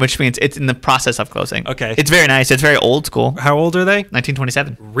air, which means it's in the process of closing. Okay. It's very nice. It's very old school. How old are they?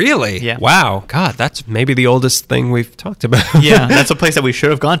 1927. Really? Yeah. Wow. God, that's maybe the oldest thing we've talked about. Yeah, that's a place that we should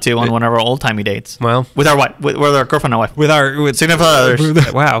have gone to on one of our old-timey dates. Well. With our wife. With our girlfriend and wife. With significant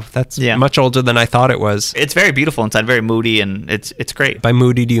others. Wow, that's much older than I thought it was. It's very beautiful inside, very moody, and it's great. By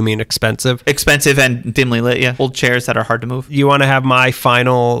moody, do you mean expensive? Expensive and dimly lit, yeah. Old chairs that are hard to move. You want to have my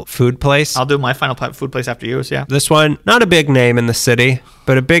final food place? I'll do my final food place after yours, yeah. This one, not a big name in the city,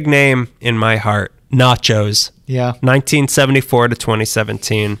 but a big name in my heart. Nachos. Yeah. 1974 to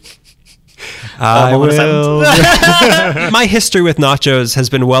 2017. I will. My history with nachos has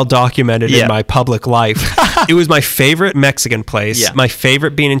been well documented in my public life. It was my favorite Mexican place, my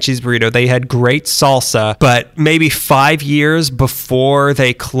favorite bean and cheese burrito. They had great salsa, but maybe 5 years before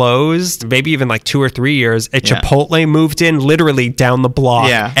they closed, maybe even like 2 or 3 years, a Chipotle moved in literally down the block.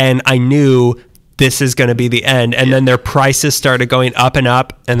 Yeah. And I knew this is going to be the end. And then their prices started going up and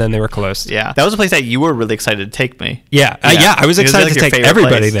up, and then they were closed. Yeah. That was a place that you were really excited to take me. Yeah. I was excited to take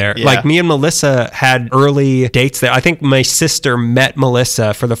everybody there. Yeah. Like me and Melissa had early dates there. I think my sister met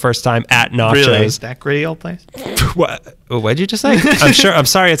Melissa for the first time at Nachos. Really? That gritty old place? What'd you just say? I'm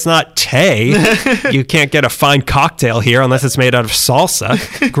sorry it's not Tay. You can't get a fine cocktail here unless it's made out of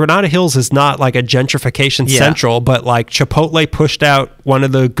salsa. Granada Hills is not like a gentrification central, but like Chipotle pushed out one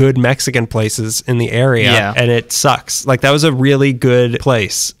of the good Mexican places in the area, and it sucks. Like that was a really good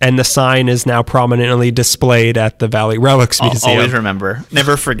place, and the sign is now prominently displayed at the Valley Relics Museum. Always remember,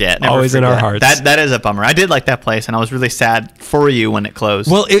 never forget. Always in our hearts. That is a bummer. I did like that place, and I was really sad for you when it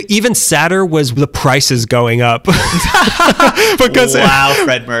closed. Well, even sadder was the prices going up. because wow,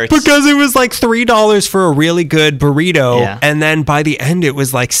 Fred Mertz. Because it was like $3 for a really good burrito, and then by the end it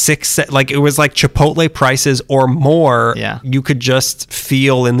was like it was like Chipotle prices or more. Yeah, you could just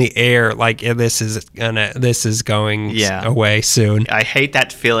feel in the air like this is going away soon. I hate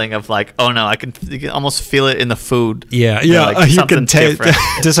that feeling of like, oh no, you can almost feel it in the food. Yeah, like you can taste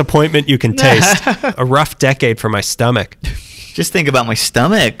disappointment. You can taste a rough decade for my stomach. Just think about my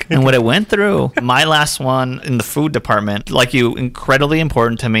stomach and what it went through. My last one in the food department, like you, incredibly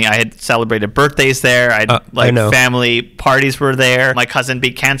important to me. I had celebrated birthdays there. I family parties were there. My cousin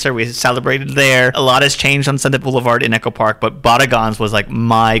beat cancer. We celebrated there. A lot has changed on Sunset Boulevard in Echo Park, but Bodegon's was like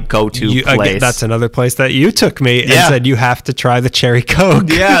my go-to place. That's another place that you took me and said you have to try the cherry Coke.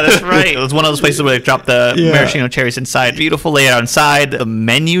 Yeah, that's right. It was one of those places where they dropped the maraschino cherries inside. Beautiful layout inside. The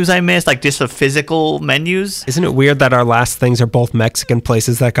menus I missed, like just the physical menus. Isn't it weird that our last things are both Mexican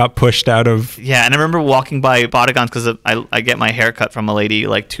places that got pushed out of? Yeah, and I remember walking by Bodegon's because I get my hair cut from a lady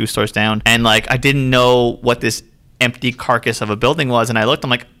like 2 stores down, and like I didn't know what this empty carcass of a building was, and I looked,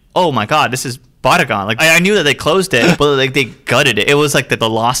 I'm like, oh my god, this is Bodegon. Like I knew that they closed it, but like they gutted it. It was like the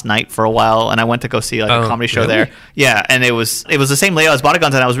lost night for a while, and I went to go see like a comedy show there. Yeah, and it was the same layout as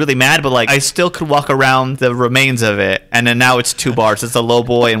Bodegon's, and I was really mad, but like I still could walk around the remains of it. And then now it's 2 bars. It's the low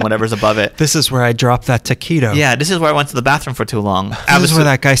boy and whatever's above it. This is where I dropped that taquito. Yeah, this is where I went to the bathroom for too long. This is where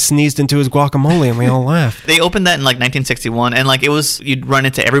that guy sneezed into his guacamole, and we all laughed. They opened that in like 1961, and like you'd run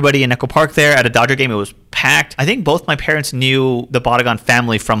into everybody in Echo Park there at a Dodger game. It was packed. I think both my parents knew the Bodegon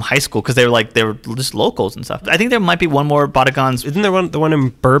family from high school because they were just locals and stuff. I think there might be one more Bodegon's. Isn't there the one in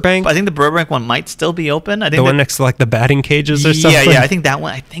Burbank? I think the Burbank one might still be open. I think the one next to like the batting cages or something. Yeah. I think that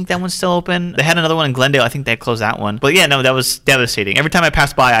one's still open. They had another one in Glendale. I think they closed that one. But yeah, no, that was devastating. Every time I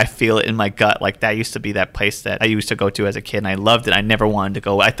pass by, I feel it in my gut. Like that used to be that place that I used to go to as a kid, and I loved it. I never wanted to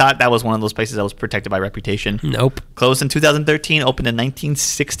go. I thought that was one of those places that was protected by reputation. Nope. Closed in 2013. Opened in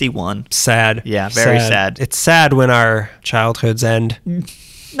 1961. Sad. Yeah, very sad. It's sad when our childhoods end.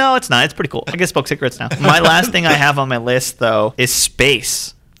 No, it's not. It's pretty cool. I get smoke cigarettes now. My last thing I have on my list, though, is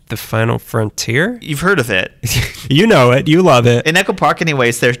space. The Final Frontier? You've heard of it. You know it. You love it. In Echo Park,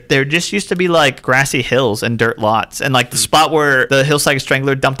 anyways, there just used to be like grassy hills and dirt lots. And like the spot where the Hillside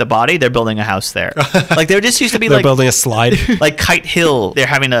Strangler dumped a body, they're building a house there. Like there just used to be they're building a slide. Like Kite Hill. They're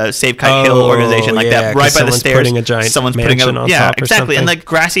having a Save Kite Hill organization like that. Right by the stairs. Putting a giant someone's putting on top or exactly. Something. And like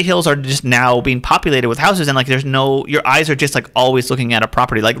grassy hills are just now being populated with houses. And like your eyes are just like always looking at a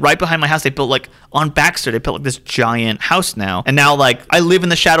property. Like right behind my house, they built like on Baxter, they built like this giant house now. And now like I live in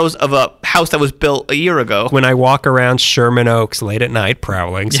the shadows of a house that was built a year ago. When I walk around Sherman Oaks late at night,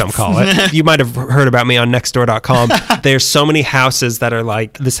 prowling, some call it. You might have heard about me on nextdoor.com. There's so many houses that are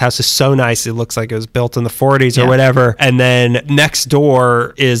like, this house is so nice, it looks like it was built in the 40s or whatever. And then next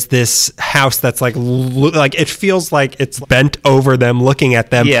door is this house that's like it feels like it's bent over them, looking at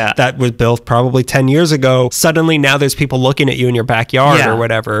them. Yeah. That was built probably 10 years ago. Suddenly now there's people looking at you in your backyard or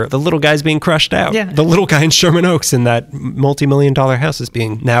whatever. The little guy's being crushed out. Yeah. The little guy in Sherman Oaks in that multi-million-dollar house is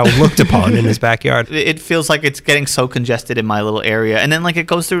being now looked upon in his backyard. It feels like it's getting so congested in my little area. And then like it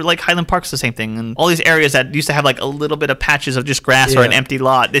goes through like Highland Park's the same thing. And all these areas that used to have like a little bit of patches of just grass or an empty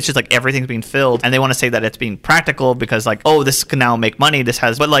lot. It's just like everything's being filled. And they want to say that it's being practical because like, oh, this can now make money.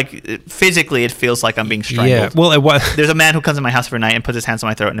 But like physically it feels like I'm being strangled. Yeah. Well, it was. There's a man who comes in my house every night and puts his hands on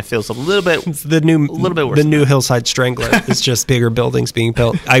my throat, and it feels a little bit worse. The new Hillside Strangler is just bigger buildings being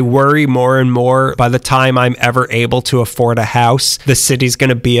built. I worry more and more by the time I'm ever able to afford a house, the city's going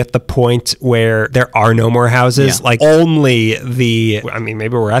to be at the point where there are no more houses. Yeah. Like only maybe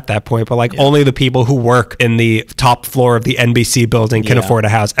we're at that point, but like only the people who work in the top floor of the NBC building can afford a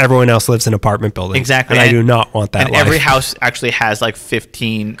house. Everyone else lives in apartment buildings. Exactly. And I do not want that life. Every house actually has like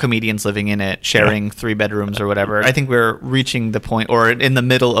 15 comedians living in it, sharing 3 bedrooms or whatever. I think we're reaching the point, or in the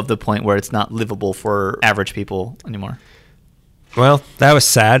middle of the point, where it's not livable for average people anymore. Well, that was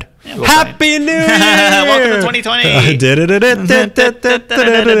sad. Yeah, we'll Happy New Year! Welcome to 2020!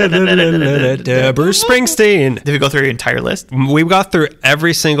 Bruce Springsteen. Did we go through your entire list? We got through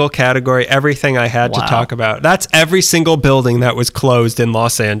every single category, everything I had to talk about. That's every single building that was closed in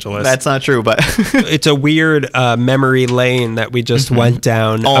Los Angeles. That's not true, but... It's a weird memory lane that we just went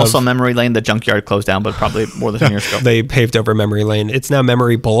down. Also, Memory Lane, the junkyard closed down, but probably more than 10 years ago. They paved over Memory Lane. It's now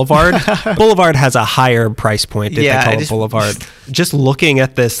Memory Boulevard. Boulevard has a higher price point if they call it Boulevard. Just looking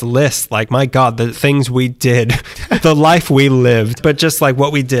at this list, like, my God, the things we did, the life we lived, but just like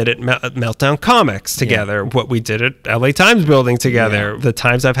what we did at Meltdown Comics together, what we did at LA Times building together, the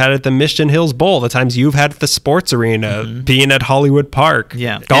times I've had at the Mission Hills Bowl, the times you've had at the sports arena, being at Hollywood Park.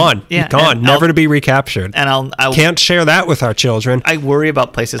 Gone. Never to be recaptured. And I can't share that with our children. I worry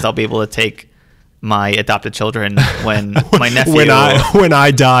about places I'll be able to take my adopted children when my nephew... when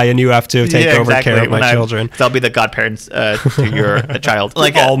I die and you have to take over care of my children. They'll be the godparents to your child.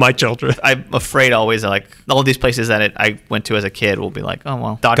 Like all my children. I'm afraid always, like, all these places that I went to as a kid will be like, oh,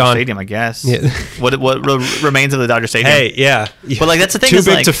 well, Dodger Stadium, I guess. Yeah. What remains of the Dodger Stadium? Hey, yeah. But, like, that's the thing. Too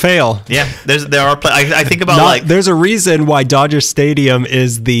big to fail. Yeah. There are... I think about, there's a reason why Dodger Stadium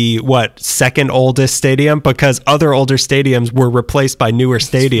is the, second oldest stadium, because other older stadiums were replaced by newer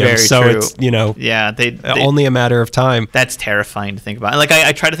stadiums. So true. It's, yeah, they only a matter of time. That's terrifying to think about. And, like,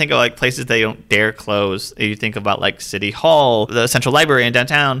 I try to think of, like, places they don't dare close. You think about, like, City Hall, the Central Library in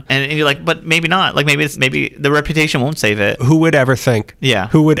downtown, and you're like, but maybe not. Like, maybe the reputation won't save it. Who would ever think? Yeah.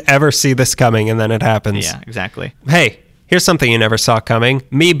 Who would ever see this coming, and then it happens? Yeah, exactly. Hey, here's something you never saw coming.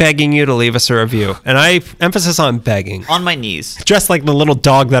 Me begging you to leave us a review. And emphasis on begging. On my knees. Just like the little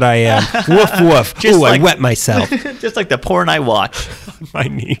dog that I am. Woof, woof. Ooh, I wet myself. Just like the porn I watch. My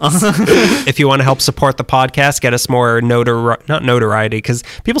knees. If you want to help support the podcast, get us more not notoriety, because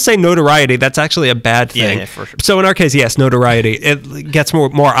people say notoriety, that's actually a bad thing. Yeah, for sure. So in our case, yes, notoriety. It gets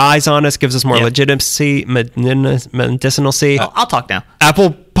more eyes on us, gives us more legitimacy, medicinalcy. I'll talk now.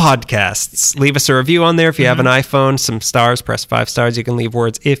 Apple Podcasts. Leave us a review on there. If you have an iPhone, some stars, press 5 stars. You can leave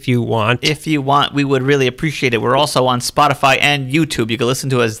words if you want. If you want, we would really appreciate it. We're also on Spotify and YouTube. You can listen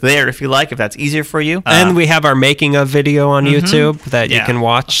to us there if you like, if that's easier for you. And we have our making of video on YouTube that you can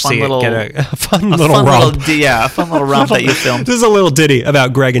watch. Get a fun little romp. A fun little romp that you filmed. This is a little ditty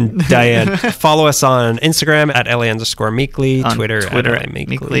about Greg and Diane. Follow us on Instagram at LA_Meekly, Twitter at LA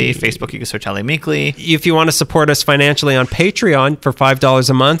Meekly, Facebook, you can search LA Meekly. If you want to support us financially on Patreon for $5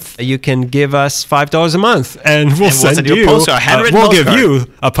 a month, you can give us $5 a month, and we'll send you a postcard. We'll give you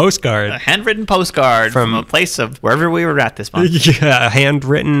a postcard. A handwritten postcard from a place of wherever we were at this month. Yeah,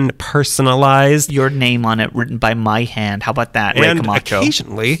 handwritten, personalized. Your name on it, written by my hand. How about that, and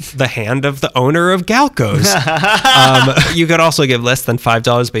occasionally the hand of the owner of Galco's. You could also give less than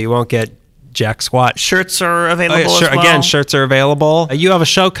 $5, but you won't get jack squat. Shirts are available as well. Again, shirts are available. You have a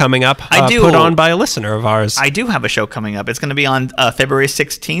show coming up put on by a listener of ours. I do have a show coming up. It's going to be on February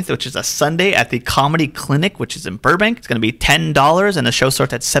 16th, which is a Sunday at the Comedy Clinic, which is in Burbank. It's going to be $10, and the show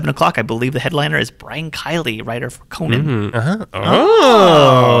starts at 7 o'clock. I believe the headliner is Brian Kiley, writer for Conan. Mm-hmm.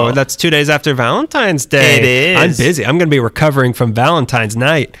 Oh, that's 2 days after Valentine's Day. It is. I'm busy. I'm going to be recovering from Valentine's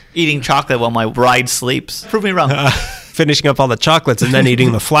night. Eating chocolate while my bride sleeps. Prove me wrong. Finishing up all the chocolates and then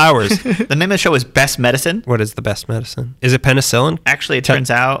eating the flowers. The name of the show is Best Medicine. What is the best medicine? Is it penicillin? Actually, it turns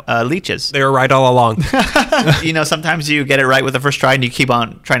out leeches. They were right all along. Sometimes you get it right with the first try and you keep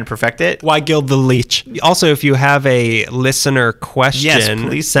on trying to perfect it. Why gild the leech? Also, if you have a listener question,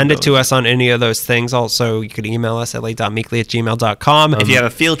 please send it to us on any of those things. Also, you could email us at la.meekly@gmail.com. If you have a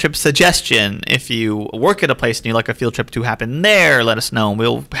field trip suggestion, if you work at a place and you'd like a field trip to happen there, let us know.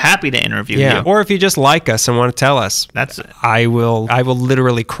 We'll be happy to interview you. Or if you just like us and want to tell us. I will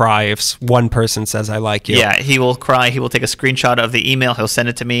literally cry if one person says I like you. Yeah, he will cry. He will take a screenshot of the email. He'll send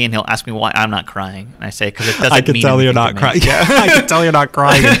it to me, and he'll ask me why I'm not crying. And I say, because it doesn't mean I can tell you're not crying. I can tell you're not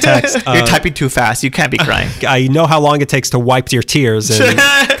crying in text. You're typing too fast. You can't be crying. I know how long it takes to wipe your tears, and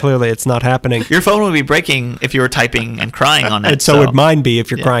clearly it's not happening. Your phone would be breaking if you were typing and crying on it. And so would mine be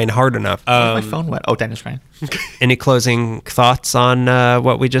if you're crying hard enough. My phone wet. Oh, Daniel's crying. Any closing thoughts on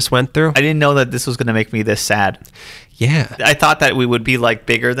what we just went through? I didn't know that this was going to make me this sad. Yeah. I thought that we would be like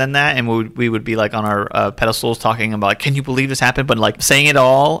bigger than that, and we would be like on our pedestals talking about, can you believe this happened? But like saying it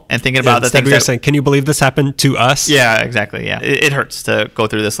all and thinking about the things that saying, can you believe this happened to us? Yeah, exactly. Yeah. It hurts to go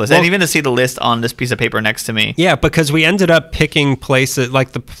through this list. And even to see the list on this piece of paper next to me. Yeah, because we ended up picking places,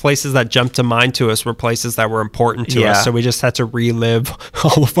 like the places that jumped to mind to us were places that were important to us. So we just had to relive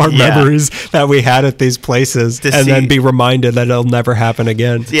all of our memories that we had at these places then be reminded that it'll never happen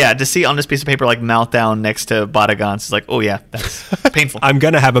again. Yeah, to see on this piece of paper like Meltdown next to Bodegon's is like, oh yeah, that's painful. I'm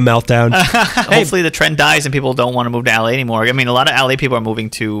going to have a meltdown. Hopefully the trend dies and people don't want to move to LA anymore. I mean, a lot of LA people are moving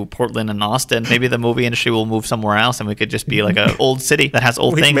to Portland and Austin. Maybe the movie industry will move somewhere else and we could just be like an old city that has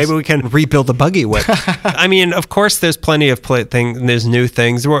old things. Maybe we can rebuild the buggy whip. I mean, of course, there's plenty of there's new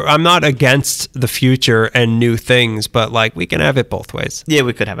things. I'm not against the future and new things, but like we can have it both ways. Yeah,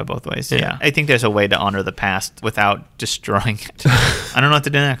 we could have it both ways. Yeah. I think there's a way to honor the past without destroying it. I don't know what to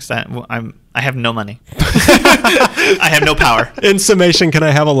do next. I have no money. I have no power. In summation, can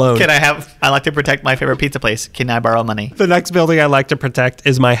I have a loan? I like to protect my favorite pizza place. Can I borrow money? The next building I like to protect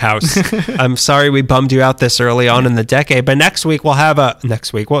is my house. I'm sorry we bummed you out this early on in the decade, but next week we'll have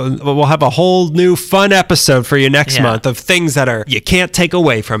a whole new fun episode for you next month of things that you can't take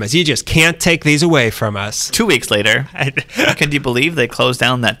away from us. You just can't take these away from us. 2 weeks later, can you believe they closed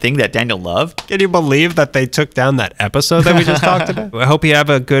down that thing that Daniel loved? Can you believe that they took down that episode that we just talked about? I hope you have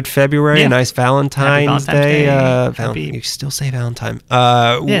a good February, and nice Valentine's Day. You still say Valentine.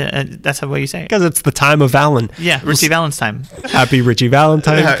 Yeah, that's how you say it. Because it's the time of Valen. Yeah, Richie Valentine. Happy Richie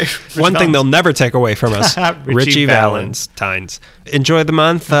Valentine. One thing they'll never take away from us. Richie Valentines. Enjoy the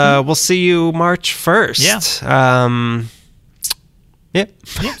month. We'll see you March 1st. Yeah. Yeah.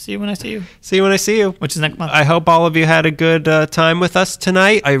 Yeah, see you when I see you. See you when I see you. Which is next month. I hope all of you had a good time with us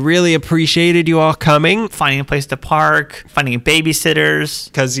tonight. I really appreciated you all coming. Finding a place to park, finding babysitters.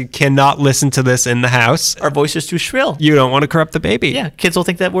 Because you cannot listen to this in the house. Our voice is too shrill. You don't want to corrupt the baby. Yeah, kids will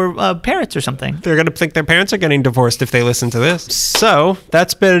think that we're parrots or something. They're going to think their parents are getting divorced if they listen to this. So,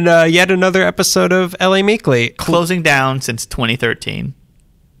 that's been yet another episode of LA Meekly. Closing down since 2013.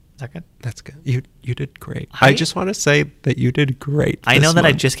 Is that good? That's good. You did great. I just want to say that you did great. I know that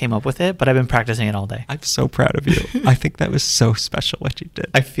I just came up with it, but I've been practicing it all day. I'm so proud of you. I think that was so special what you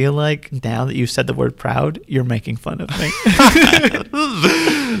did. I feel like now that you said the word proud, you're making fun of me.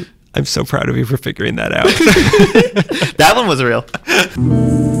 I'm so proud of you for figuring that out. That one was real.